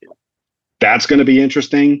 that's going to be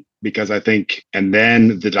interesting because I think, and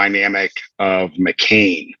then the dynamic of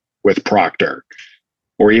McCain with Proctor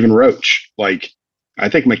or even Roach, like, I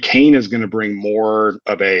think McCain is going to bring more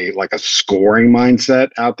of a scoring mindset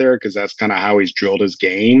out there because that's kind of how he's drilled his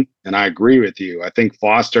game. And I agree with you. I think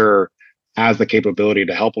Foster has the capability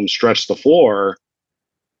to help him stretch the floor.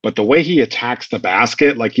 But the way he attacks the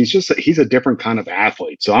basket, like, he's a different kind of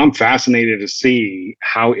athlete. So I'm fascinated to see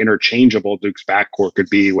how interchangeable Duke's backcourt could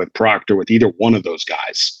be with Proctor, with either one of those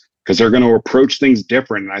guys, because they're going to approach things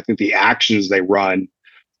different. And I think the actions they run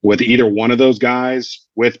with either one of those guys,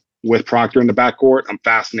 with Proctor in the backcourt, I'm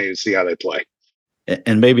fascinated to see how they play.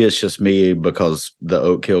 And maybe it's just me because the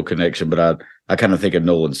Oak Hill connection, but I kind of think of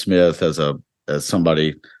Nolan Smith as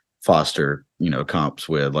somebody Foster, comps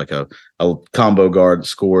with, like a combo guard that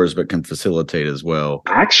scores but can facilitate as well.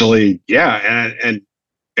 Actually, yeah,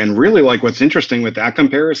 and really, like, what's interesting with that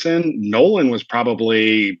comparison, Nolan was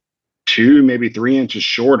probably 2, maybe 3 inches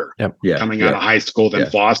shorter coming out of high school than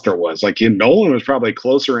Foster was. Like, Nolan was probably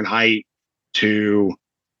closer in height to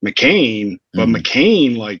McCain, but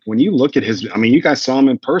McCain, like, when you look at his, I mean, you guys saw him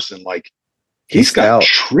in person, like, He's got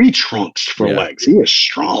tree trunks for legs. He is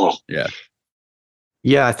strong. Yeah.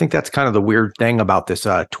 Yeah, I think that's kind of the weird thing about this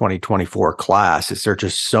 2024 class is there's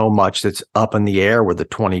just so much that's up in the air with the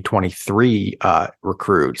 2023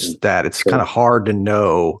 recruits that it's kind of hard to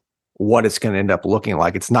know what it's going to end up looking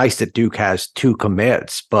like. It's nice that Duke has 2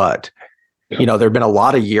 commits, but there have been a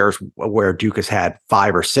lot of years where Duke has had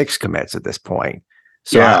 5 or 6 commits at this point.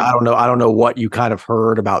 So I don't know. I don't know what you kind of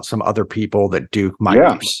heard about some other people that Duke might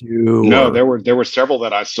pursue. No, there were several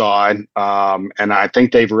that I saw, and I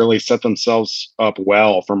think they've really set themselves up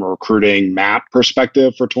well from a recruiting map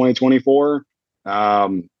perspective for 2024.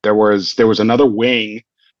 There was another wing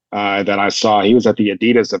that I saw. He was at the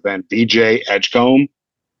Adidas event, VJ Edgecombe.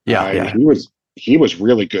 He was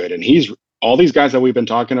really good, and he's all these guys that we've been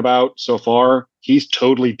talking about so far. He's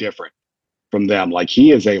totally different from them. Like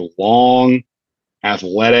he is a long,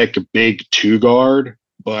 athletic, big 2 guard,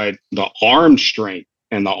 but the arm strength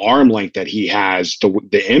and the arm length that he has,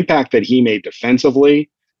 the impact that he made defensively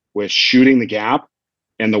with shooting the gap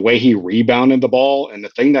and the way he rebounded the ball, and the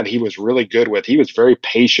thing that he was really good with, he was very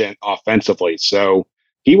patient offensively. So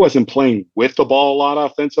he wasn't playing with the ball a lot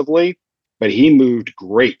offensively, but he moved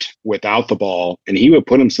great without the ball, and he would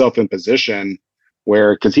put himself in position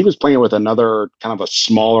where, because he was playing with another kind of a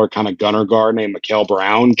smaller kind of gunner guard named Mikael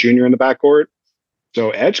Brown Jr. in the backcourt.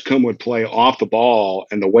 So Edgecombe would play off the ball,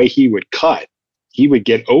 and the way he would cut, he would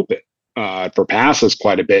get open for passes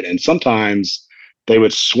quite a bit. And sometimes they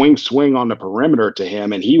would swing on the perimeter to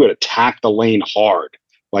him, and he would attack the lane hard.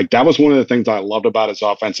 Like that was one of the things I loved about his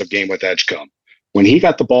offensive game with Edgecombe. When he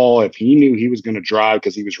got the ball, if he knew he was going to drive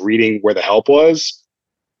because he was reading where the help was,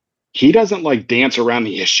 he doesn't like dance around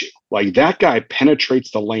the issue. Like that guy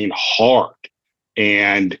penetrates the lane hard,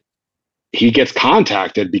 and he gets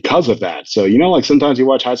contacted because of that. So, like sometimes you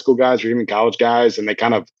watch high school guys or even college guys and they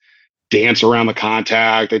kind of dance around the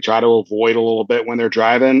contact. They try to avoid a little bit when they're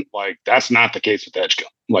driving. Like that's not the case with Edgecombe.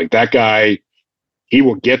 Like that guy, he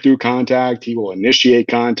will get through contact. He will initiate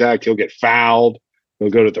contact. He'll get fouled. He'll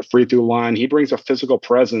go to the free throw line. He brings a physical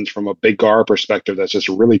presence from a big guard perspective that's just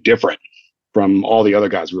really different from all the other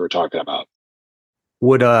guys we were talking about.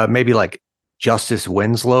 Would maybe like Justice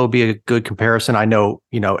Winslow be a good comparison? I know,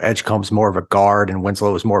 Edgecombe's more of a guard and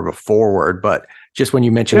Winslow is more of a forward, but just when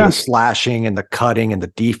you mentioned the slashing and the cutting and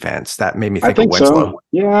the defense, that made me think of Winslow. So.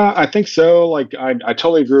 Yeah, I think so. Like, I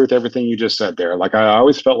totally agree with everything you just said there. Like, I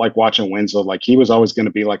always felt like watching Winslow, like he was always going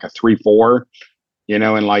to be like a 3-4,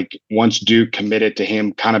 and like once Duke committed to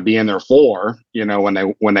him kind of being their 4,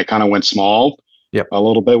 when they kind of went small a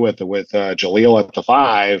little bit with Jaleel at the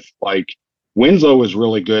 5, like, Winslow was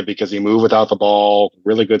really good because he moved without the ball,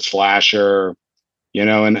 really good slasher,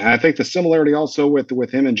 and I think the similarity also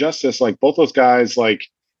with him and Justice, like both those guys, like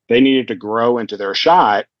they needed to grow into their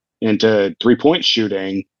shot, into 3-point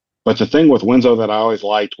shooting. But the thing with Winslow that I always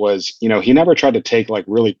liked was, he never tried to take like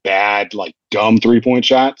really bad, like dumb 3-point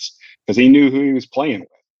shots because he knew who he was playing with.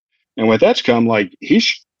 And with Edgecombe, like he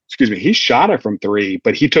shot it from 3,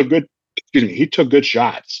 but he took good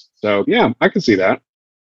shots. So yeah, I can see that.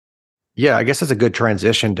 Yeah, I guess that's a good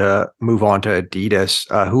transition to move on to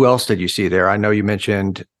Adidas. Who else did you see there? I know you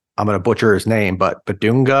mentioned, I'm going to butcher his name, but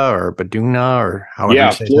Badunga or however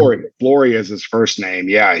you say it. Flory is his first name.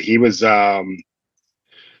 Yeah, he was. That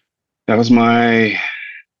was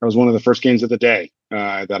one of the first games of the day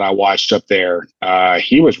that I watched up there.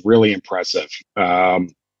 He was really impressive.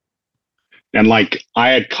 And like I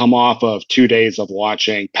had come off of 2 days of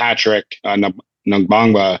watching Patrick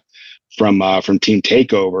Ngbangba from Team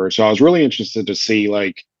Takeover. So I was really interested to see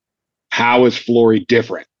like how is Flory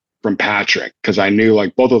different from Patrick, because I knew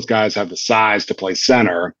like both those guys have the size to play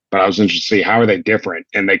center, but I was interested to see how are they different,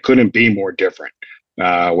 and they couldn't be more different.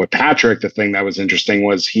 With Patrick, the thing that was interesting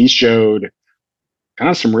was he showed kind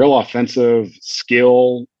of some real offensive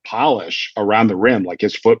skill polish around the rim. Like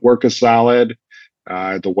his footwork is solid.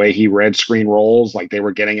 The way he read screen rolls, like they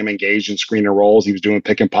were getting him engaged in screen and rolls. He was doing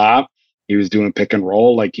pick and pop. He was doing pick and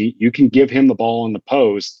roll. Like you can give him the ball in the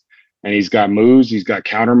post and he's got moves. He's got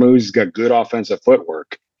counter moves. He's got good offensive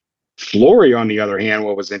footwork. Flory, on the other hand,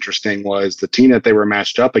 what was interesting was the team that they were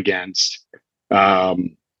matched up against, the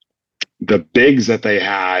bigs that they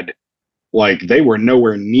had, like they were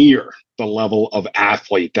nowhere near the level of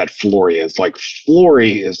athlete that Flory is. Like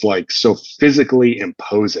Flory is like so physically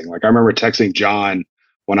imposing. Like I remember texting John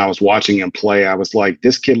when I was watching him play, I was like,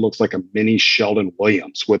 this kid looks like a mini Sheldon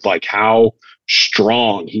Williams with like how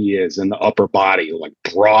strong he is in the upper body, like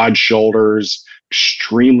broad shoulders,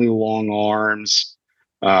 extremely long arms,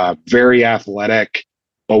 very athletic.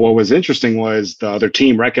 But what was interesting was the other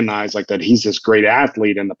team recognized like that he's this great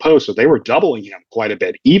athlete in the post, so they were doubling him quite a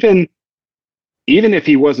bit. Even if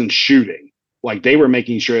he wasn't shooting, like they were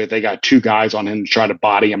making sure that they got 2 guys on him to try to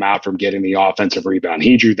body him out from getting the offensive rebound.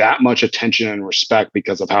 He drew that much attention and respect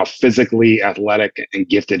because of how physically athletic and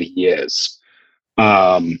gifted he is.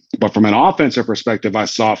 But from an offensive perspective, I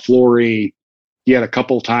saw Flory. He had a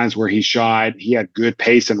couple of times where he had good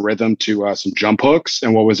pace and rhythm to some jump hooks.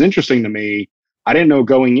 And what was interesting to me, I didn't know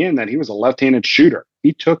going in that he was a left-handed shooter.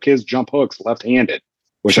 He took his jump hooks left-handed,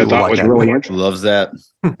 which I thought was really interesting. Loves that.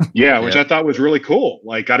 Yeah, which I thought was really cool.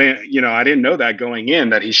 Like I didn't know that going in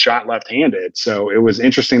that he shot left-handed. So it was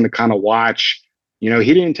interesting to kind of watch. He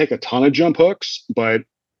didn't take a ton of jump hooks, but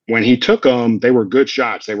when he took them, they were good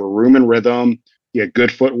shots. They were room and rhythm. He had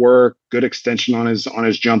good footwork, good extension on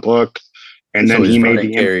his jump hook. And then he made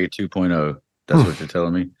the carry 2.0. That's what you're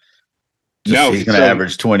telling me. No, he's going to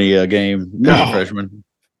average 20 a game. No, freshman.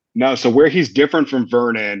 No. So where he's different from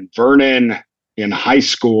Vernon in high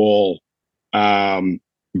school, Vernon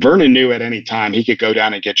knew at any time he could go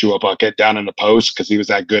down and get you a bucket down in the post because he was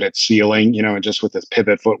that good at sealing, and just with his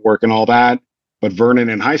pivot footwork and all that. But Vernon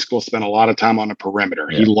in high school spent a lot of time on the perimeter.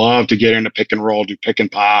 Yeah. He loved to get into pick and roll, do pick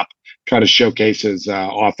and pop, try to showcase his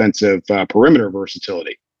offensive perimeter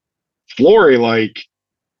versatility. Flory,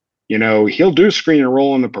 he'll do screen and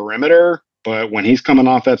roll on the perimeter, but when he's coming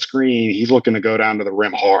off that screen, he's looking to go down to the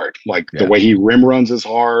rim hard. The way he rim runs is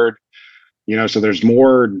hard, so there's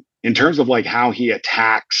more in terms of how he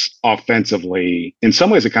attacks offensively. In some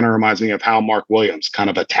ways, it kind of reminds me of how Mark Williams kind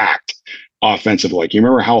of attacked offensively. You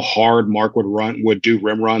remember how hard Mark would do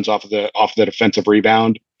rim runs off the defensive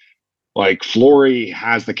rebound? Flory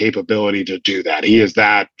has the capability to do that. He is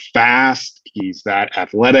that fast. He's that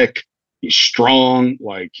athletic. He's strong.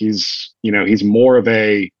 He's more of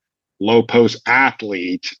a low post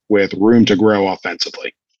athlete with room to grow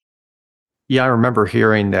offensively. Yeah, I remember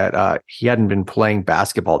hearing that he hadn't been playing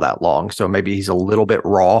basketball that long, so maybe he's a little bit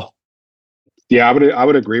raw. Yeah, I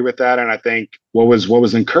would agree with that. And I think what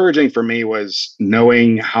was encouraging for me was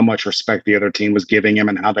knowing how much respect the other team was giving him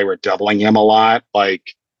and how they were doubling him a lot.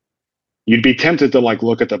 You'd be tempted to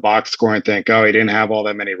look at the box score and think, oh, he didn't have all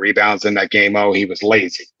that many rebounds in that game. Oh, he was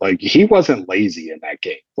lazy. He wasn't lazy in that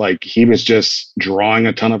game. He was just drawing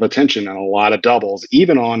a ton of attention and a lot of doubles,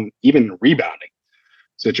 even rebounding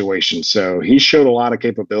situations. So he showed a lot of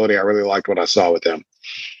capability. I really liked what I saw with him.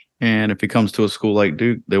 And if he comes to a school like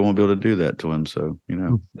Duke, they won't be able to do that to him. So,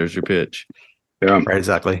 there's your pitch. Yeah, right.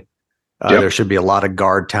 Exactly. There should be a lot of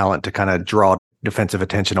guard talent to kind of draw defensive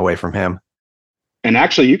attention away from him. And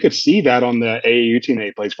actually, you could see that on the AAU team that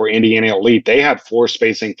he plays for, Indiana Elite. They had floor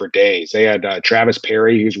spacing for days. They had Travis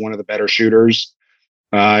Perry, who's one of the better shooters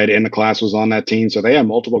in the class, was on that team. So they had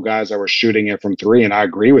multiple guys that were shooting it from 3. And I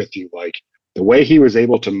agree with you. The way he was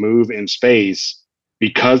able to move in space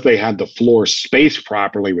because they had the floor spaced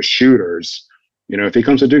properly with shooters, if he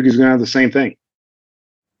comes to Duke, he's going to have the same thing.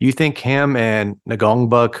 You think him and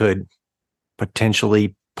Ngongba could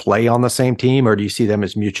potentially play on the same team, or do you see them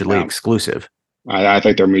as mutually exclusive? I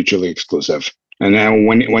think they're mutually exclusive. And then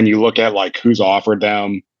when you look at who's offered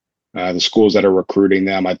them, the schools that are recruiting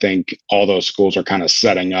them, I think all those schools are kind of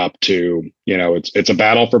setting up to, it's a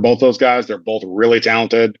battle for both those guys. They're both really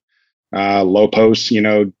talented, low post,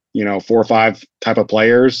 4 or 5 type of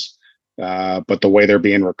players. But the way they're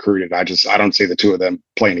being recruited, I don't see the two of them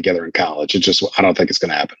playing together in college. I don't think it's going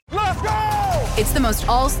to happen. Let's go! It's the most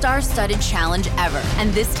all-star studded challenge ever.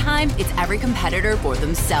 And this time, it's every competitor for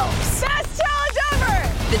themselves. Best challenge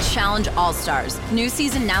ever! The Challenge All-Stars. New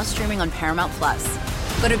season now streaming on Paramount+.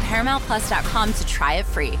 Go to ParamountPlus.com to try it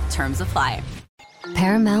free. Terms apply.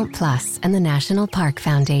 Paramount Plus and the National Park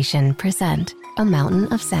Foundation present A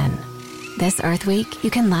Mountain of Zen. This Earth Week, you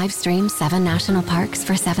can live stream 7 national parks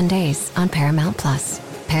for 7 days on Paramount Plus.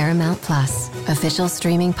 Paramount Plus, official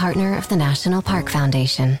streaming partner of the National Park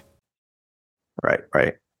Foundation. Right.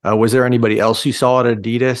 Was there anybody else you saw at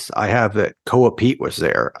Adidas? I have that Koa Pete was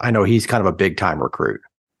there. I know he's kind of a big time recruit.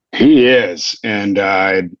 He is. And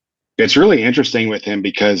it's really interesting with him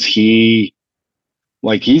because he's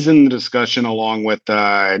in the discussion along with,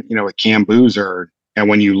 with Cam Boozer. And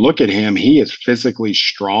when you look at him, he is physically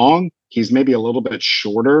strong. He's maybe a little bit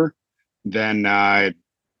shorter than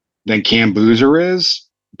Cam Boozer is,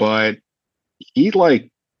 but he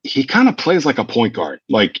kind of plays like a point guard.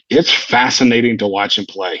 It's fascinating to watch him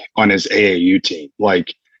play on his AAU team.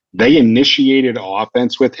 They initiated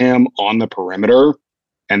offense with him on the perimeter.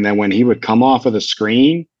 And then when he would come off of the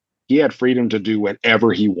screen, he had freedom to do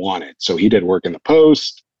whatever he wanted. So he did work in the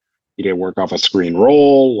post. He did work off a screen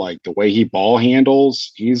roll. The way he ball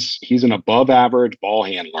handles, he's an above average ball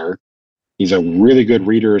handler. He's a really good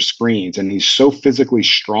reader of screens, and he's so physically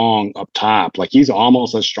strong up top. He's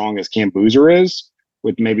almost as strong as Cam Boozer is,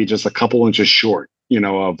 with maybe just a couple inches short,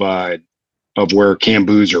 of where Cam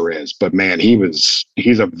Boozer is. But man,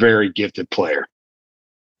 he's a very gifted player.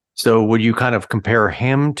 So would you kind of compare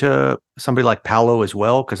him to somebody like Paolo as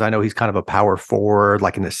well? Because I know he's kind of a power forward,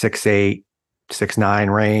 like in the 6'8",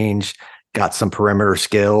 6'9" range, got some perimeter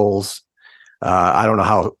skills. I don't know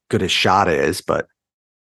how good his shot is, but.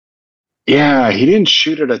 Yeah, he didn't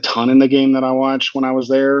shoot it a ton in the game that I watched when I was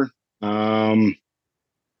there.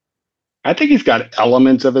 I think he's got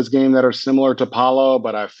elements of his game that are similar to Paolo,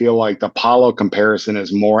 but I feel like the Paolo comparison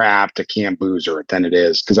is more apt to Cam Boozer than it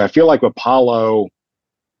is. Because I feel like with Paolo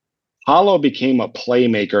became a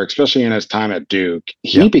playmaker, especially in his time at Duke.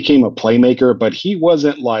 He became a playmaker, but he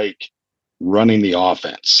wasn't like running the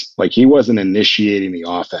offense. Like he wasn't initiating the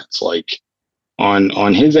offense. Like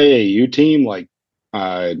on his AAU team, like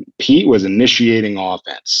Pete was initiating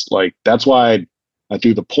offense. Like that's why I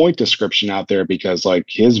threw the point description out there, because like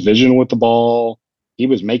his vision with the ball, he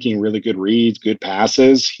was making really good reads, good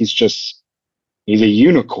passes. He's a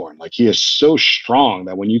unicorn. Like he is so strong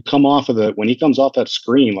that when he comes off that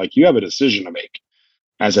screen, like you have a decision to make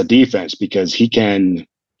as a defense, because he can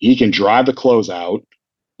drive the closeout.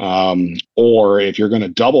 Or if you're going to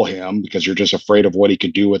double him because you're just afraid of what he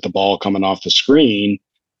could do with the ball coming off the screen,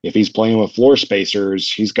 if he's playing with floor spacers,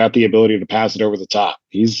 he's got the ability to pass it over the top.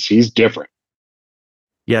 He's different.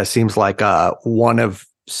 Yeah, it seems like one of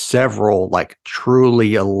several like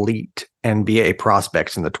truly elite NBA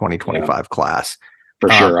prospects in the 2025 class. For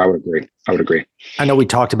sure. I would agree. I know we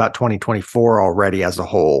talked about 2024 already as a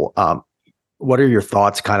whole. What are your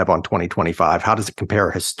thoughts kind of on 2025? How does it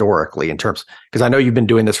compare historically in terms, because I know you've been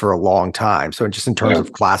doing this for a long time. So just in terms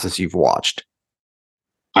of classes you've watched.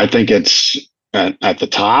 I think it's at the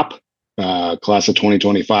top, class of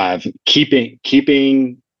 2025,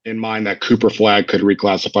 keeping in mind that Cooper Flagg could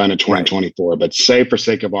reclassify into 2024, but say for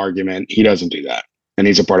sake of argument, he doesn't do that. And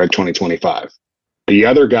he's a part of 2025. The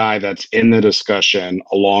other guy that's in the discussion,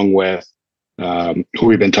 along with who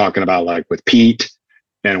we've been talking about, like with Pete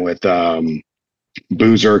and with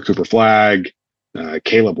Boozer, Cooper Flagg,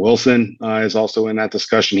 Caleb Wilson is also in that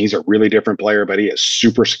discussion. He's a really different player, but he is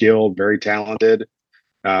super skilled, very talented.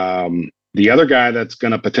 The other guy that's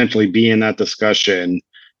going to potentially be in that discussion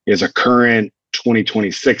is a current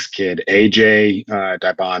 2026 kid, AJ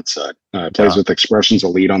Dybonsa, plays with Expressions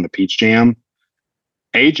Elite on the Peach Jam.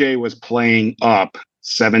 AJ was playing up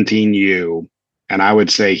 17U, and I would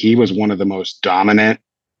say he was one of the most dominant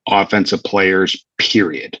offensive players,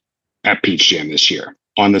 period, at Peach Jam this year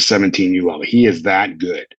on the 17U level. He is that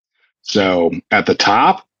good. So at the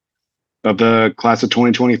top of the class of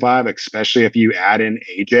 2025, especially if you add in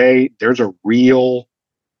AJ, there's a real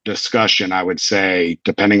discussion, I would say,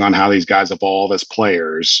 depending on how these guys evolve as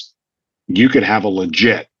players. You could have a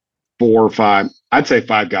legit 4 or 5, I'd say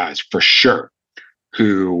 5 guys for sure,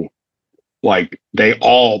 who like they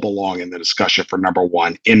all belong in the discussion for number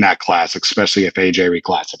one in that class, especially if AJ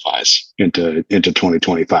reclassifies into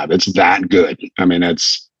 2025. It's that good. I mean,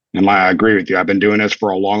 and I agree with you. I've been doing this for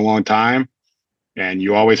a long, long time, and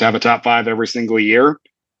you always have a top 5 every single year.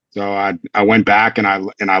 So I went back and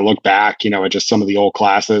I looked back, at just some of the old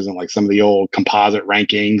classes and like some of the old composite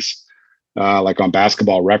rankings, like on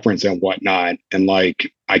Basketball Reference and whatnot. And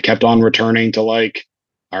like I kept on returning to like,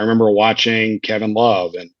 I remember watching Kevin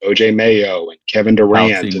Love and OJ Mayo and Kevin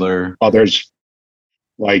Durant and others.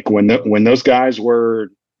 Like when those guys were,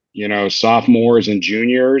 sophomores and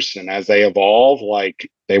juniors, and as they evolve,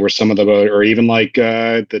 like they were some of the, or even like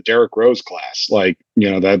the Derrick Rose class, like,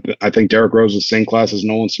 that I think Derrick Rose was the same class as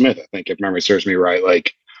Nolan Smith, I think, if memory serves me right.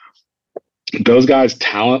 Like those guys'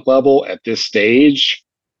 talent level at this stage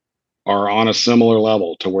are on a similar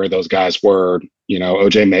level to where those guys were,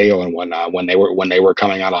 OJ Mayo and whatnot, when they were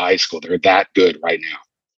coming out of high school. They're that good right now.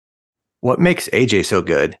 What makes AJ so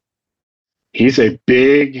good? He's a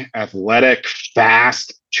big, athletic,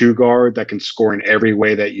 fast 2-guard that can score in every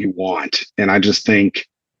way that you want. And I just think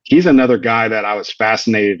he's another guy that I was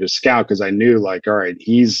fascinated to scout, because I knew like, all right,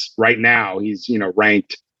 he's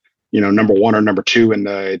ranked, number 1 or number 2 in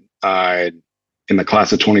the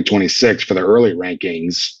class of 2026 for the early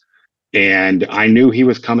rankings. And I knew he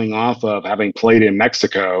was coming off of having played in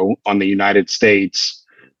Mexico on the United States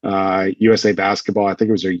USA Basketball. I think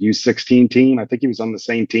it was their U16 team. I think he was on the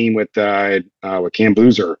same team with Cam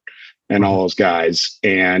Boozer and all those guys.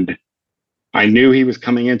 And I knew he was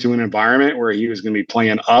coming into an environment where he was going to be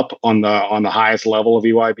playing up on the highest level of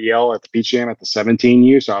EYBL at the Peach Jam at the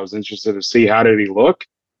 17U. So I was interested to see how did he look.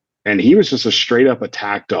 And he was just a straight up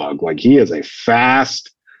attack dog. Like he is a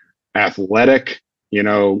fast, athletic,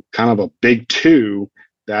 kind of a big 2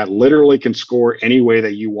 that literally can score any way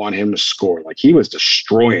that you want him to score. Like he was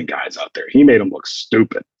destroying guys out there. He made them look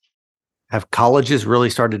stupid. Have colleges really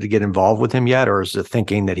started to get involved with him yet? Or is it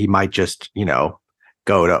thinking that he might just,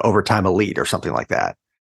 go to overtime elite or something like that?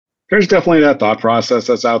 There's definitely that thought process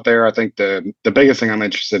that's out there. I think the biggest thing I'm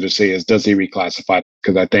interested to see is, does he reclassify?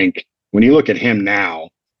 Because I think when you look at him now,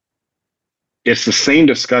 it's the same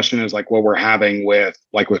discussion as like what we're having with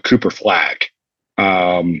Cooper Flagg.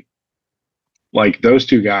 Like those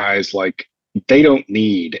two guys, like they don't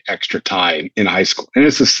need extra time in high school. And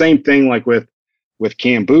it's the same thing like with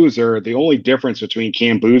Cam Boozer. The only difference between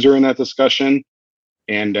Cam Boozer in that discussion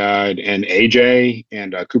and AJ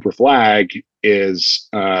and Cooper Flagg is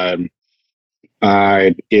Cam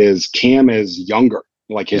is younger.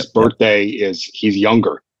 Like his birthday he's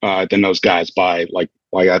younger than those guys by like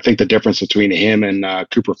I think the difference between him and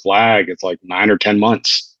Cooper Flagg is like 9 or 10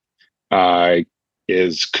 months.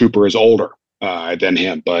 Is Cooper is older than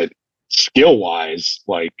him, but skill wise,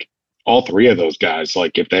 like all three of those guys,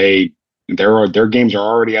 like if their games are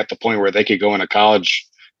already at the point where they could go into college,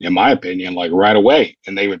 in my opinion, like right away,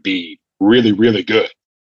 and they would be really, really good.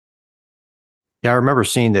 Yeah, I remember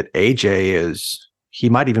seeing that AJ he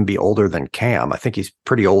might even be older than Cam. I think he's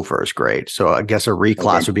pretty old for his grade. So I guess a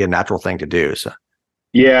reclass would be a natural thing to do. So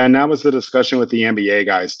yeah, and that was the discussion with the NBA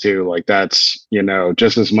guys too. Like that's,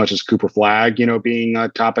 just as much as Cooper Flagg, being a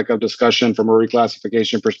topic of discussion from a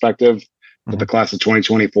reclassification perspective with the class of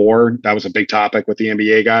 2024. That was a big topic with the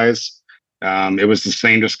NBA guys. It was the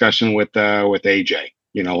same discussion with AJ.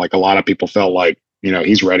 Like a lot of people felt like,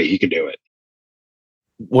 he's ready, he could do it.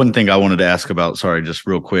 One thing I wanted to ask about, sorry, just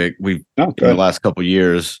real quick. In the last couple of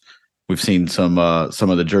years, we've seen some of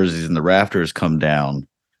the jerseys in the rafters come down.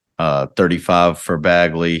 35 for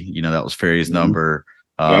Bagley, that was Ferry's number.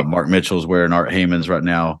 Mark Mitchell's wearing Art Heyman's right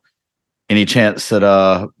now. Any chance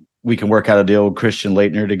that we can work out a deal with Christian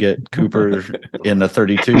Laettner to get Cooper in the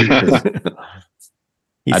 32?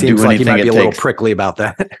 He seems like he might be a little prickly about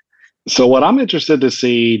that. So what I'm interested to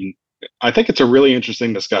see, I think it's a really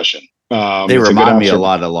interesting discussion. They remind me a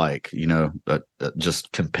lot of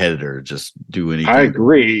just competitor, just do anything. I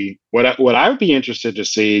agree. What I would be interested to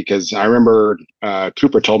see, because I remember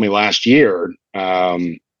Cooper told me last year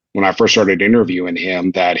when I first started interviewing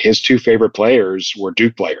him that his two favorite players were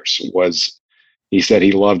Duke players. He said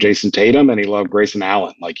he loved Jason Tatum and he loved Grayson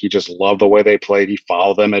Allen. Like he just loved the way they played. He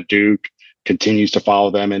followed them at Duke, continues to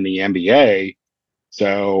follow them in the NBA.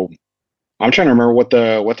 So I'm trying to remember what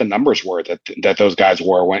the numbers were that those guys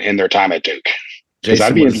were in their time at Duke.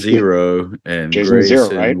 Jason was 0 and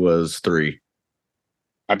Grayson was 3.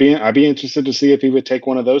 I'd be interested to see if he would take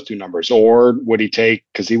one of those two numbers, or would he take,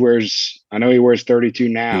 because I know he wears 32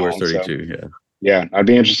 now. He wears 32, yeah. Yeah, I'd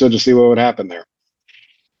be interested to see what would happen there.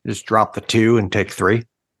 Just drop the 2 and take 3.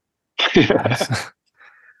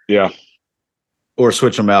 Yeah. Or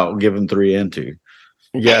switch them out and give them 3 and 2.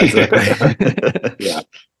 Yeah, exactly. Yeah.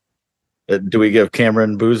 Do we give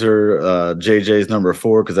Cameron Boozer JJ's number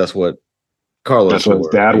 4? Because that's what Carlos. That's what his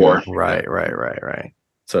dad wore. Right.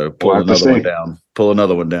 So pull another one down. Pull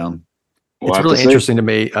another one down. It's really interesting to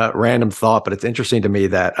me. Random thought, but it's interesting to me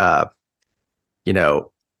that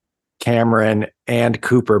Cameron and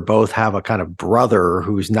Cooper both have a kind of brother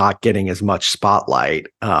who's not getting as much spotlight,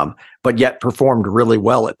 but yet performed really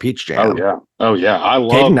well at Peach Jam. Oh yeah. I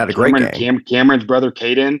love Caden had a great game. Cameron's brother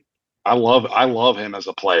Caden. I love him as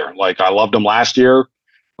a player. Like I loved him last year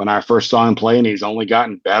when I first saw him play, and he's only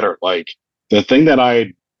gotten better. Like the thing that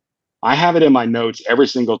I have it in my notes every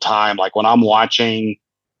single time. Like when I'm watching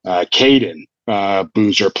Caden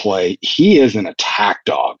Boozer play, he is an attack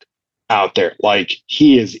dog out there. Like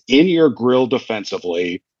he is in your grill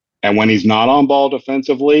defensively, and when he's not on ball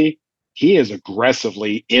defensively, he is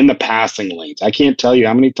aggressively in the passing lanes. I can't tell you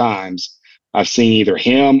how many times I've seen either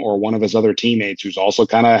him or one of his other teammates who's also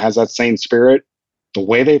kind of has that same spirit. The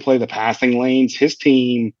way they play the passing lanes, his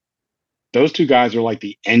team, those two guys are like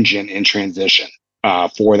the engine in transition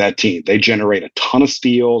for that team. They generate a ton of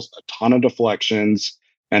steals, a ton of deflections.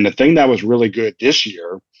 And the thing that was really good this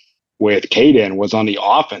year with Caden was on the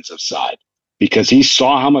offensive side, because he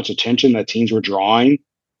saw how much attention that teams were drawing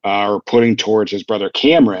or putting towards his brother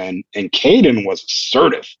Cameron. And Caden was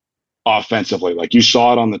assertive offensively. Like you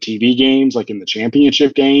saw it on the TV games, like in the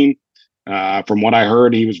championship game. From what I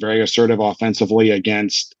heard, he was very assertive offensively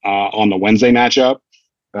against on the Wednesday matchup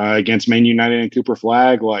against Maine United and Cooper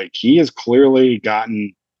Flagg. Like he has clearly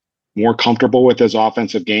gotten more comfortable with his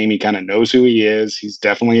offensive game. He kind of knows who he is. He's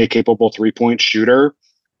definitely a capable 3-point shooter,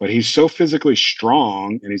 but he's so physically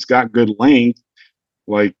strong and he's got good length.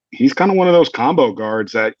 Like he's kind of one of those combo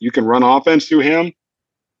guards that you can run offense through him.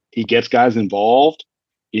 He gets guys involved.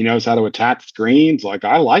 He knows how to attack screens. Like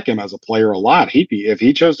I like him as a player a lot. If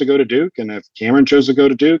he chose to go to Duke, and if Cameron chose to go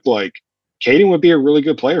to Duke, like Caden would be a really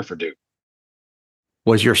good player for Duke.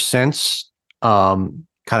 Was your sense kind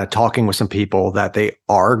of talking with some people that they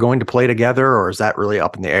are going to play together, or is that really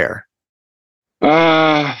up in the air?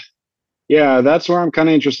 Yeah, that's where I'm kind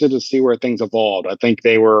of interested to see where things evolved. I think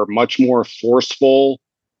they were much more forceful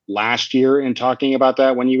last year in talking about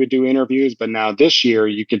that when you would do interviews, but now this year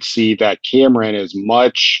you could see that Cameron is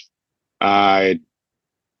much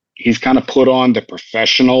he's kind of put on the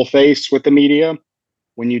professional face with the media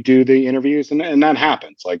when you do the interviews, and that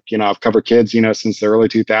happens. Like, I've covered kids, since the early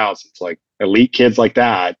 2000s, like elite kids like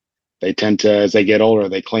that, they tend to, as they get older,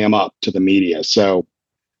 they clam up to the media. So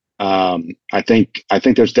I think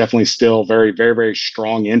there's definitely still very, very, very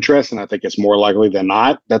strong interest, and I think it's more likely than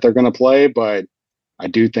not that they're going to play. But I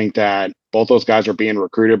do think that both those guys are being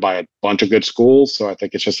recruited by a bunch of good schools. So I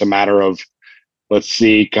think it's just a matter of, let's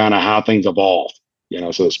see kind of how things evolve,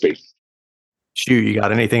 so to speak. Shu, you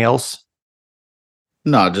got anything else?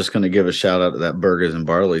 No, just going to give a shout out to that Burgers and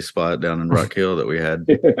Barley spot down in Rock Hill that we had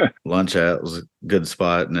lunch at. It was a good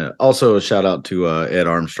spot. And also a shout out to Ed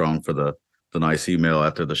Armstrong for the nice email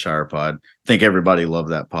after the Shire pod. I think everybody loved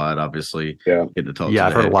that pod, obviously. Yeah. Getting to talk yeah, to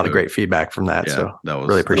I've heard a lot of great feedback from that. Yeah, so that was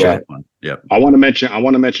really appreciate it. Fun. Yep. I want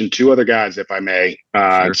to mention two other guys, if I may.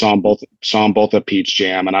 Sure. Saw them both at Peach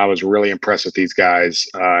Jam, and I was really impressed with these guys.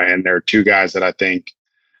 And they're two guys that I think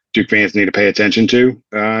Duke fans need to pay attention to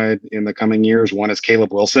in the coming years. One is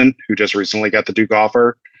Caleb Wilson, who just recently got the Duke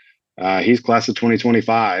offer. He's class of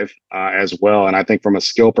 2025 as well. And I think from a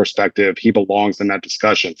skill perspective, he belongs in that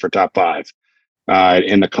discussion for top 5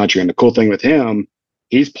 in the country. And the cool thing with him,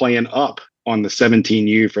 he's playing up on the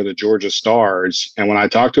 17U for the Georgia Stars. And when I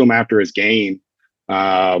talked to him after his game,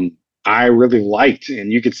 I really liked,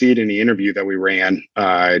 and you could see it in the interview that we ran,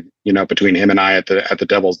 between him and I at the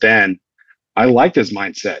Devil's Den. I liked his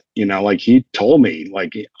mindset. Like he told me,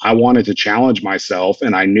 like, I wanted to challenge myself,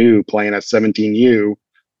 and I knew playing at 17U,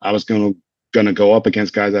 I was going to go up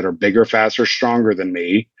against guys that are bigger, faster, stronger than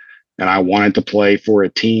me. And I wanted to play for a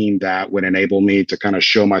team that would enable me to kind of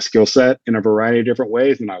show my skill set in a variety of different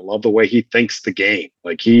ways. And I love the way he thinks the game.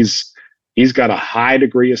 Like he's got a high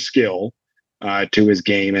degree of skill to his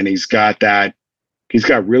game, and he's got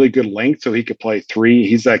really good length, so he could play 3.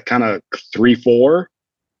 He's that kind of 3-4.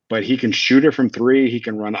 But he can shoot it from 3. He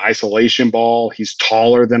can run isolation ball. He's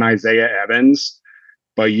taller than Isaiah Evans,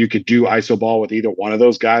 but you could do iso ball with either one of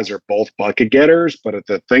those guys, or both bucket getters. But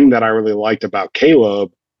the thing that I really liked about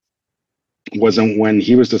Caleb wasn't when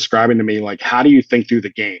he was describing to me, like, how do you think through the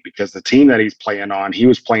game? Because the team that he's playing on, he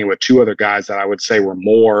was playing with 2 other guys that I would say were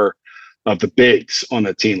more of the bigs on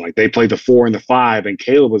the team. Like they played the 4 and the 5, and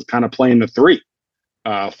Caleb was kind of playing the 3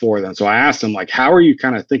 for them. So I asked him, like, how are you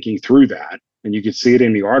kind of thinking through that? And you could see it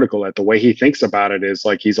in the article that the way he thinks about it is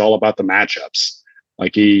like he's all about the matchups.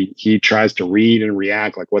 Like he tries to read and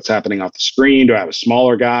react, like what's happening off the screen. Do I have a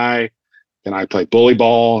smaller guy? Can I play bully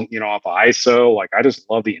ball, off of ISO? Like I just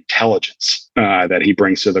love the intelligence that he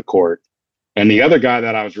brings to the court. And the other guy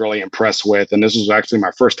that I was really impressed with, and this was actually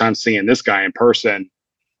my first time seeing this guy in person,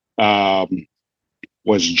 was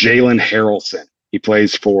Jalen Harrelson. He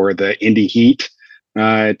plays for the Indy Heat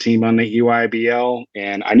team on the EYBL.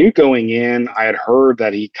 And I knew going in, I had heard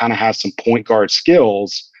that he kind of has some point guard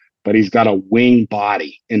skills, but he's got a wing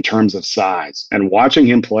body in terms of size. And watching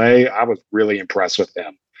him play, I was really impressed with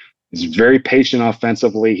him. He's very patient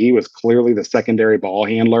offensively. He was clearly the secondary ball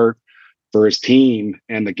handler for his team.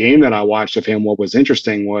 And the game that I watched of him, what was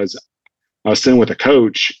interesting was I was sitting with a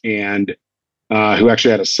coach and who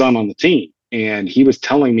actually had a son on the team. And he was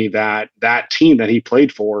telling me that team that he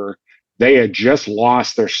played for, they had just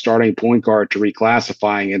lost their starting point guard to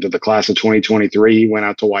reclassifying into the class of 2023. He went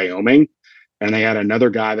out to Wyoming, and they had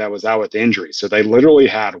another guy that was out with injury. So they literally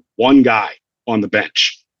had one guy on the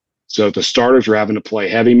bench. So the starters were having to play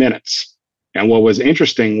heavy minutes. And what was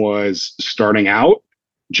interesting was starting out,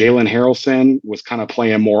 Jalen Harrelson was kind of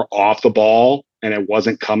playing more off the ball, and it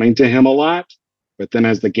wasn't coming to him a lot. But then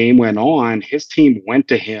as the game went on, his team went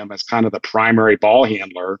to him as kind of the primary ball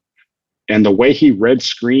handler. And the way he read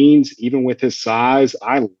screens, even with his size,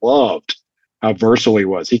 I loved how versatile he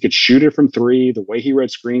was. He could shoot it from 3. The way he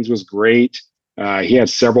read screens was great. He had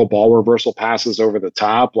several ball reversal passes over the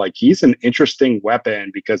top. Like he's an interesting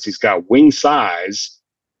weapon because he's got wing size,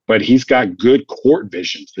 but he's got good court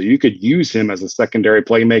vision. So you could use him as a secondary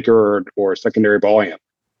playmaker or a secondary ball handler.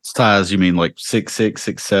 Size, you mean like 6'6",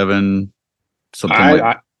 6'7", something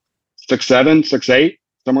 6'7", 6'8",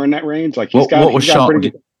 somewhere in that range. Like he's got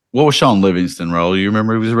pretty good. What was Sean Livingston, Raul? You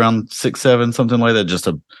remember he was around 6'7", something like that? Just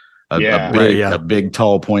a big,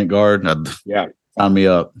 tall point guard. Sign me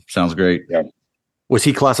up. Sounds great. Yeah. Was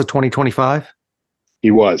he class of 2025?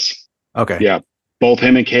 He was. Okay. Yeah. both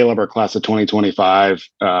him and Caleb are class of 2025.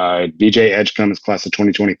 VJ Edgecombe is class of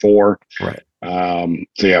 2024. Right.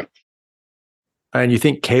 So yeah. And you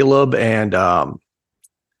think Caleb and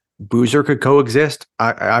Boozer could coexist?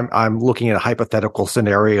 I'm looking at a hypothetical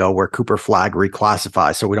scenario where Cooper Flagg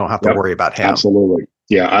reclassifies, so we don't have to worry about him. Absolutely.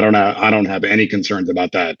 Yeah, I don't have any concerns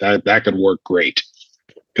about that. That could work great.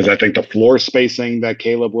 Because I think the floor spacing that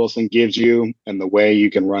Caleb Wilson gives you and the way you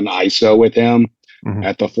can run ISO with him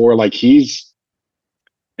at the 4, like he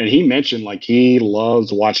mentioned, like he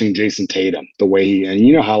loves watching Jason Tatum, the way and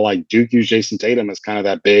you know how like Duke used Jason Tatum as kind of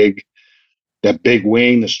that big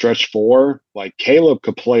wing, the stretch 4, like Caleb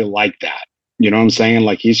could play like that. You know what I'm saying?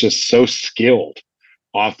 Like he's just so skilled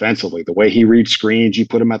offensively. The way he reads screens, you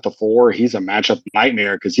put him at the 4, he's a matchup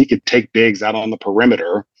nightmare because he could take bigs out on the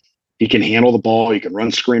perimeter. He can handle the ball. You can run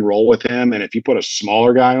screen roll with him. And if you put a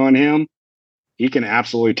smaller guy on him, he can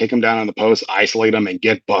absolutely take him down on the post, isolate him, and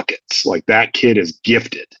get buckets. Like that kid is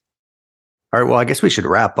gifted. All right. Well, I guess we should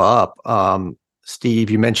wrap up. Steve,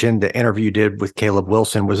 you mentioned the interview you did with Caleb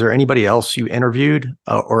Wilson. Was there anybody else you interviewed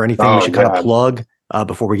or anything we should kind of plug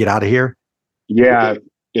before we get out of here? Yeah.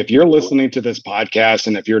 If you're listening to this podcast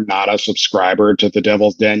and if you're not a subscriber to the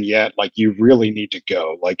Devil's Den yet, like you really need to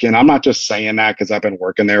go. Like, and I'm not just saying that because I've been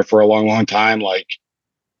working there for a long, long time. Like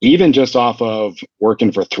even just off of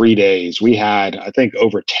working for 3 days, we had, I think,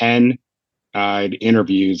 over 10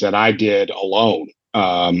 interviews that I did alone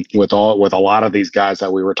with a lot of these guys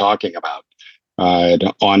that we were talking about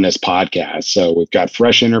on this podcast. So we've got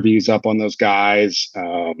fresh interviews up on those guys.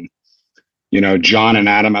 John and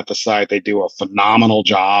Adam at the site, they do a phenomenal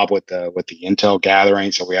job with the intel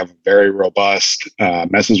gathering. So we have a very robust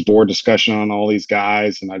message board discussion on all these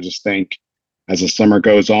guys. And I just think as the summer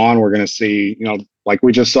goes on, we're going to see, like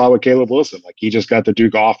we just saw with Caleb Wilson, like he just got the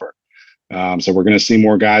Duke offer. So we're going to see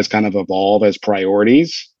more guys kind of evolve as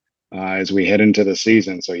priorities as we head into the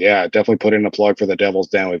season. So yeah, definitely put in a plug for the Devil's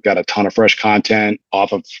Den. We've got a ton of fresh content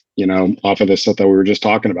off of the stuff that we were just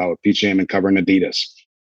talking about with Peach Jam and covering Adidas.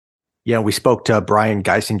 Yeah, we spoke to Brian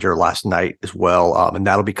Geisinger last night as well, and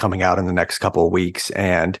that'll be coming out in the next couple of weeks.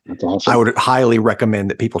 And that's awesome. I would highly recommend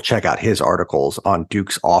that people check out hhis articles on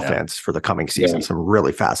Duke's offense for the coming season. Yeah. Some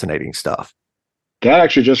really fascinating stuff. That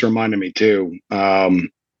actually just reminded me too. I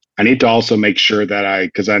need to also make sure that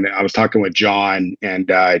because I was talking with John,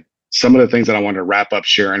 and some of the things that I wanted to wrap up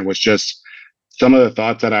sharing was just some of the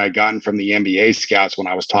thoughts that I had gotten from the NBA scouts when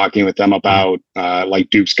I was talking with them about like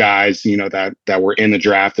Duke's guys, that were in the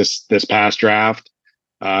draft this past draft.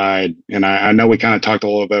 And I know we kind of talked a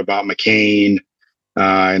little bit about McCain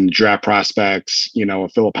and draft prospects,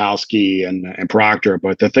 Filipowski and Proctor.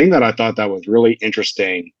 But the thing that I thought that was really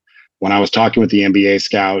interesting when I was talking with the NBA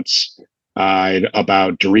scouts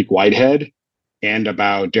about Dariq Whitehead and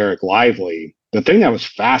about Derek Lively, the thing that was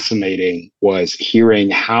fascinating was hearing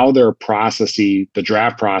how their the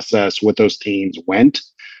draft process with those teams went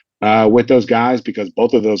with those guys, because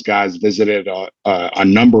both of those guys visited a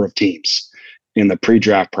number of teams in the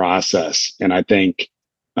pre-draft process. And I think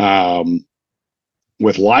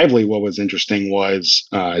with Lively, what was interesting was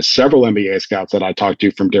several NBA scouts that I talked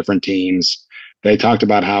to from different teams, they talked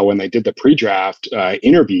about how when they did the pre-draft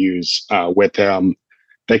interviews with him,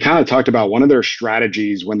 they kind of talked about one of their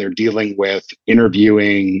strategies when they're dealing with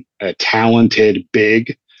interviewing a talented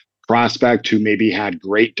big prospect who maybe had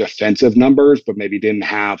great defensive numbers, but maybe didn't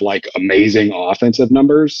have like amazing offensive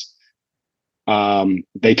numbers.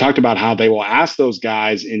 They talked about how they will ask those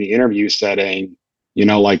guys in the interview setting,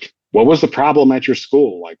 like, what was the problem at your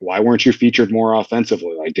school? Like, why weren't you featured more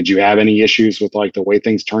offensively? Like, did you have any issues with like the way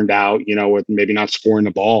things turned out, with maybe not scoring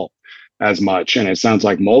the ball as much? And it sounds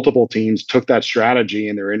like multiple teams took that strategy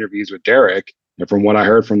in their interviews with Derek. And from what I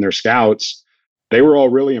heard from their scouts, they were all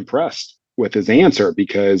really impressed with his answer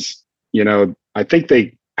because, I think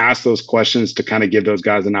they asked those questions to kind of give those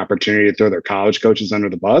guys an opportunity to throw their college coaches under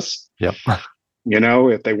the bus. Yep.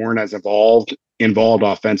 If they weren't as involved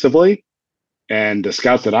offensively. And the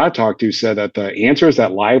scouts that I talked to said that the answers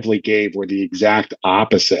that Lively gave were the exact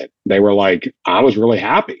opposite. They were like, I was really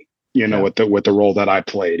happy, with the role that I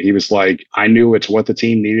played. He was like, I knew it's what the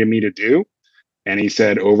team needed me to do. And he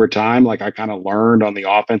said over time, like I kind of learned on the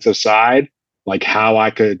offensive side, like how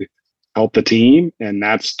I could help the team. And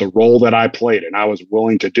that's the role that I played. And I was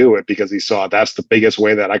willing to do it because he saw that's the biggest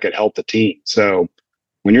way that I could help the team. So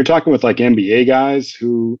when you're talking with like NBA guys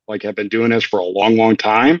who like have been doing this for a long, long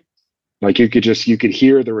time, like you could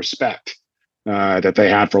hear the respect that they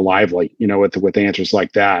had for Lively, with answers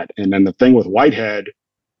like that. And then the thing with Whitehead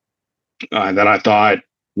that I thought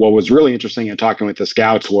what was really interesting in talking with the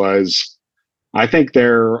scouts was I think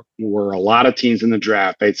there were a lot of teams in the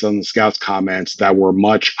draft based on the scouts' comments that were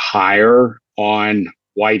much higher on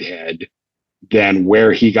Whitehead than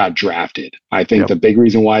where he got drafted. I think the big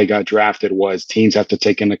reason why he got drafted was teams have to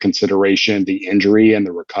take into consideration the injury and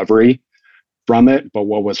the recovery from it. But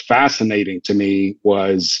what was fascinating to me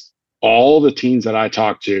was all the teams that I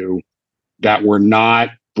talked to that were not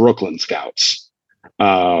Brooklyn scouts.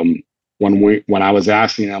 When I was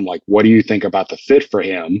asking them, like, what do you think about the fit for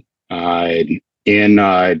him in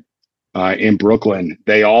Brooklyn?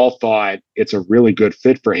 They all thought it's a really good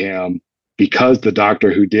fit for him because the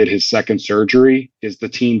doctor who did his second surgery is the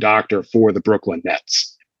team doctor for the Brooklyn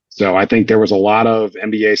Nets. So I think there was a lot of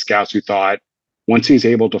NBA scouts who thought once he's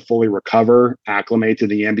able to fully recover, acclimate to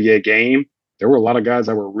the NBA game, there were a lot of guys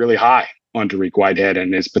that were really high on Dariq Whitehead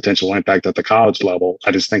and his potential impact at the college level.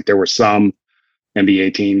 I just think there were some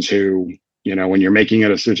NBA teams who, when you're making a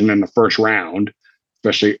decision in the first round,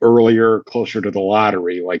 especially earlier, closer to the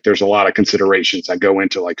lottery, like there's a lot of considerations that go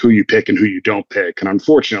into like who you pick and who you don't pick. And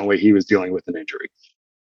unfortunately, he was dealing with an injury.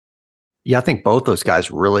 Yeah, I think both those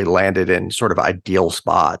guys really landed in sort of ideal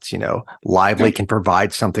spots. Lively can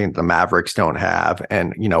provide something the Mavericks don't have.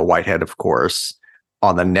 And, Whitehead, of course,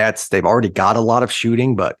 on the Nets, they've already got a lot of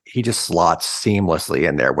shooting, but he just slots seamlessly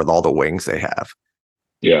in there with all the wings they have.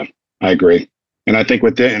 Yeah, I agree. And I think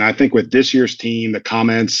with this year's team, the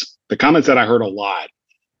comments that I heard a lot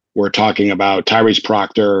were talking about Tyrese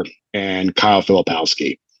Proctor and Kyle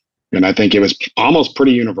Filipowski. And I think it was almost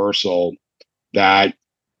pretty universal that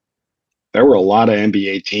there were a lot of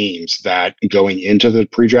NBA teams that going into the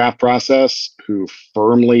pre-draft process who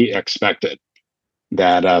firmly expected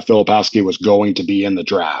that Filipowski was going to be in the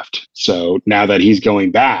draft. So now that he's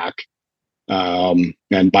going back,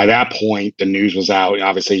 and by that point, the news was out.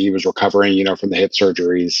 Obviously, he was recovering, from the hip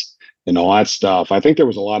surgeries and all that stuff. I think there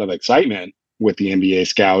was a lot of excitement with the NBA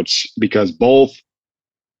scouts because both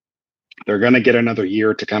they're going to get another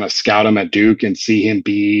year to kind of scout him at Duke and see him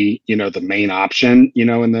be, the main option,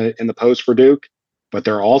 in the post for Duke. But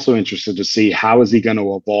they're also interested to see how is he going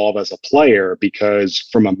to evolve as a player, because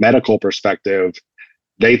from a medical perspective,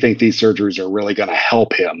 they think these surgeries are really going to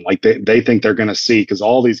help him. Like they think they're going to see, because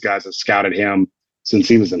all these guys have scouted him since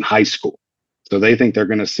he was in high school. So they think they're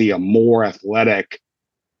going to see a more athletic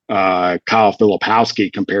Kyle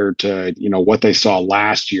Filipowski compared to, what they saw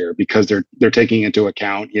last year, because they're taking into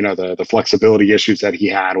account, the flexibility issues that he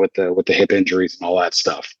had with the hip injuries and all that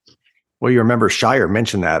stuff. Well, you remember Shire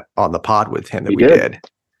mentioned that on the pod with him that we did.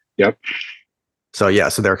 Yep. So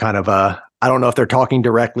they're kind of I don't know if they're talking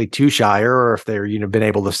directly to Shire or if they're been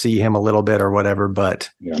able to see him a little bit or whatever, but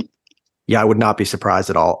yeah, I would not be surprised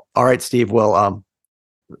at all. All right, Steve. Well,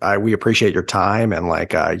 we appreciate your time, and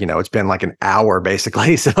it's been like an hour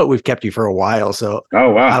basically, so we've kept you for a while. So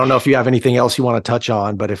I don't know if you have anything else you want to touch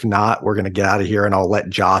on, but if not, we're going to get out of here, and I'll let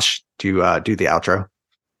Josh do the outro.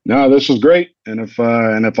 No, this was great, and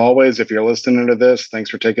if always, if you're listening to this, thanks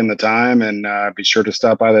for taking the time, and be sure to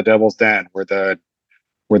stop by the Devil's Den. We're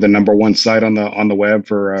the number one site on the web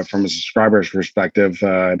for from a subscriber's perspective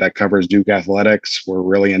that covers Duke athletics. We're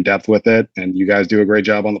really in depth with it, and you guys do a great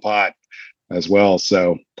job on the pod as well.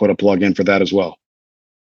 So put a plug in for that as well.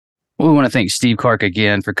 We want to thank Steve Clark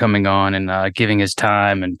again for coming on and giving his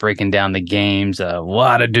time and breaking down the games. A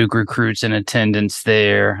lot of Duke recruits in attendance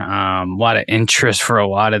there. A lot of interest for a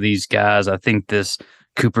lot of these guys. I think this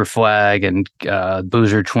Cooper Flag and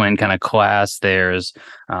Boozer twin kind of class there is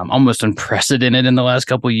almost unprecedented in the last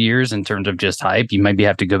couple of years in terms of just hype. You maybe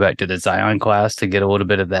have to go back to the Zion class to get a little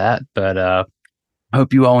bit of that, but I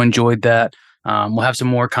hope you all enjoyed that. We'll have some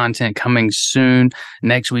more content coming soon.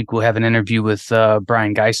 Next week, we'll have an interview with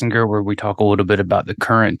Brian Geisinger where we talk a little bit about the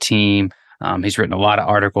current team. He's written a lot of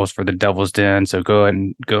articles for the Devil's Den, so go ahead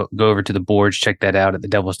and go over to the boards, check that out at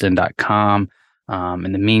thedevilsden.com.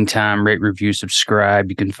 In the meantime, rate, review,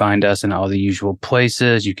 subscribe. You can find us in all the usual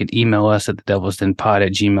places. You can email us at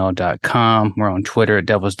thedevilsdenpod@gmail.com. We're on Twitter at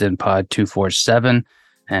devilsdenpod247.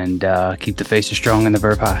 And keep the faces strong and the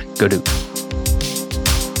verb high. Go Duke.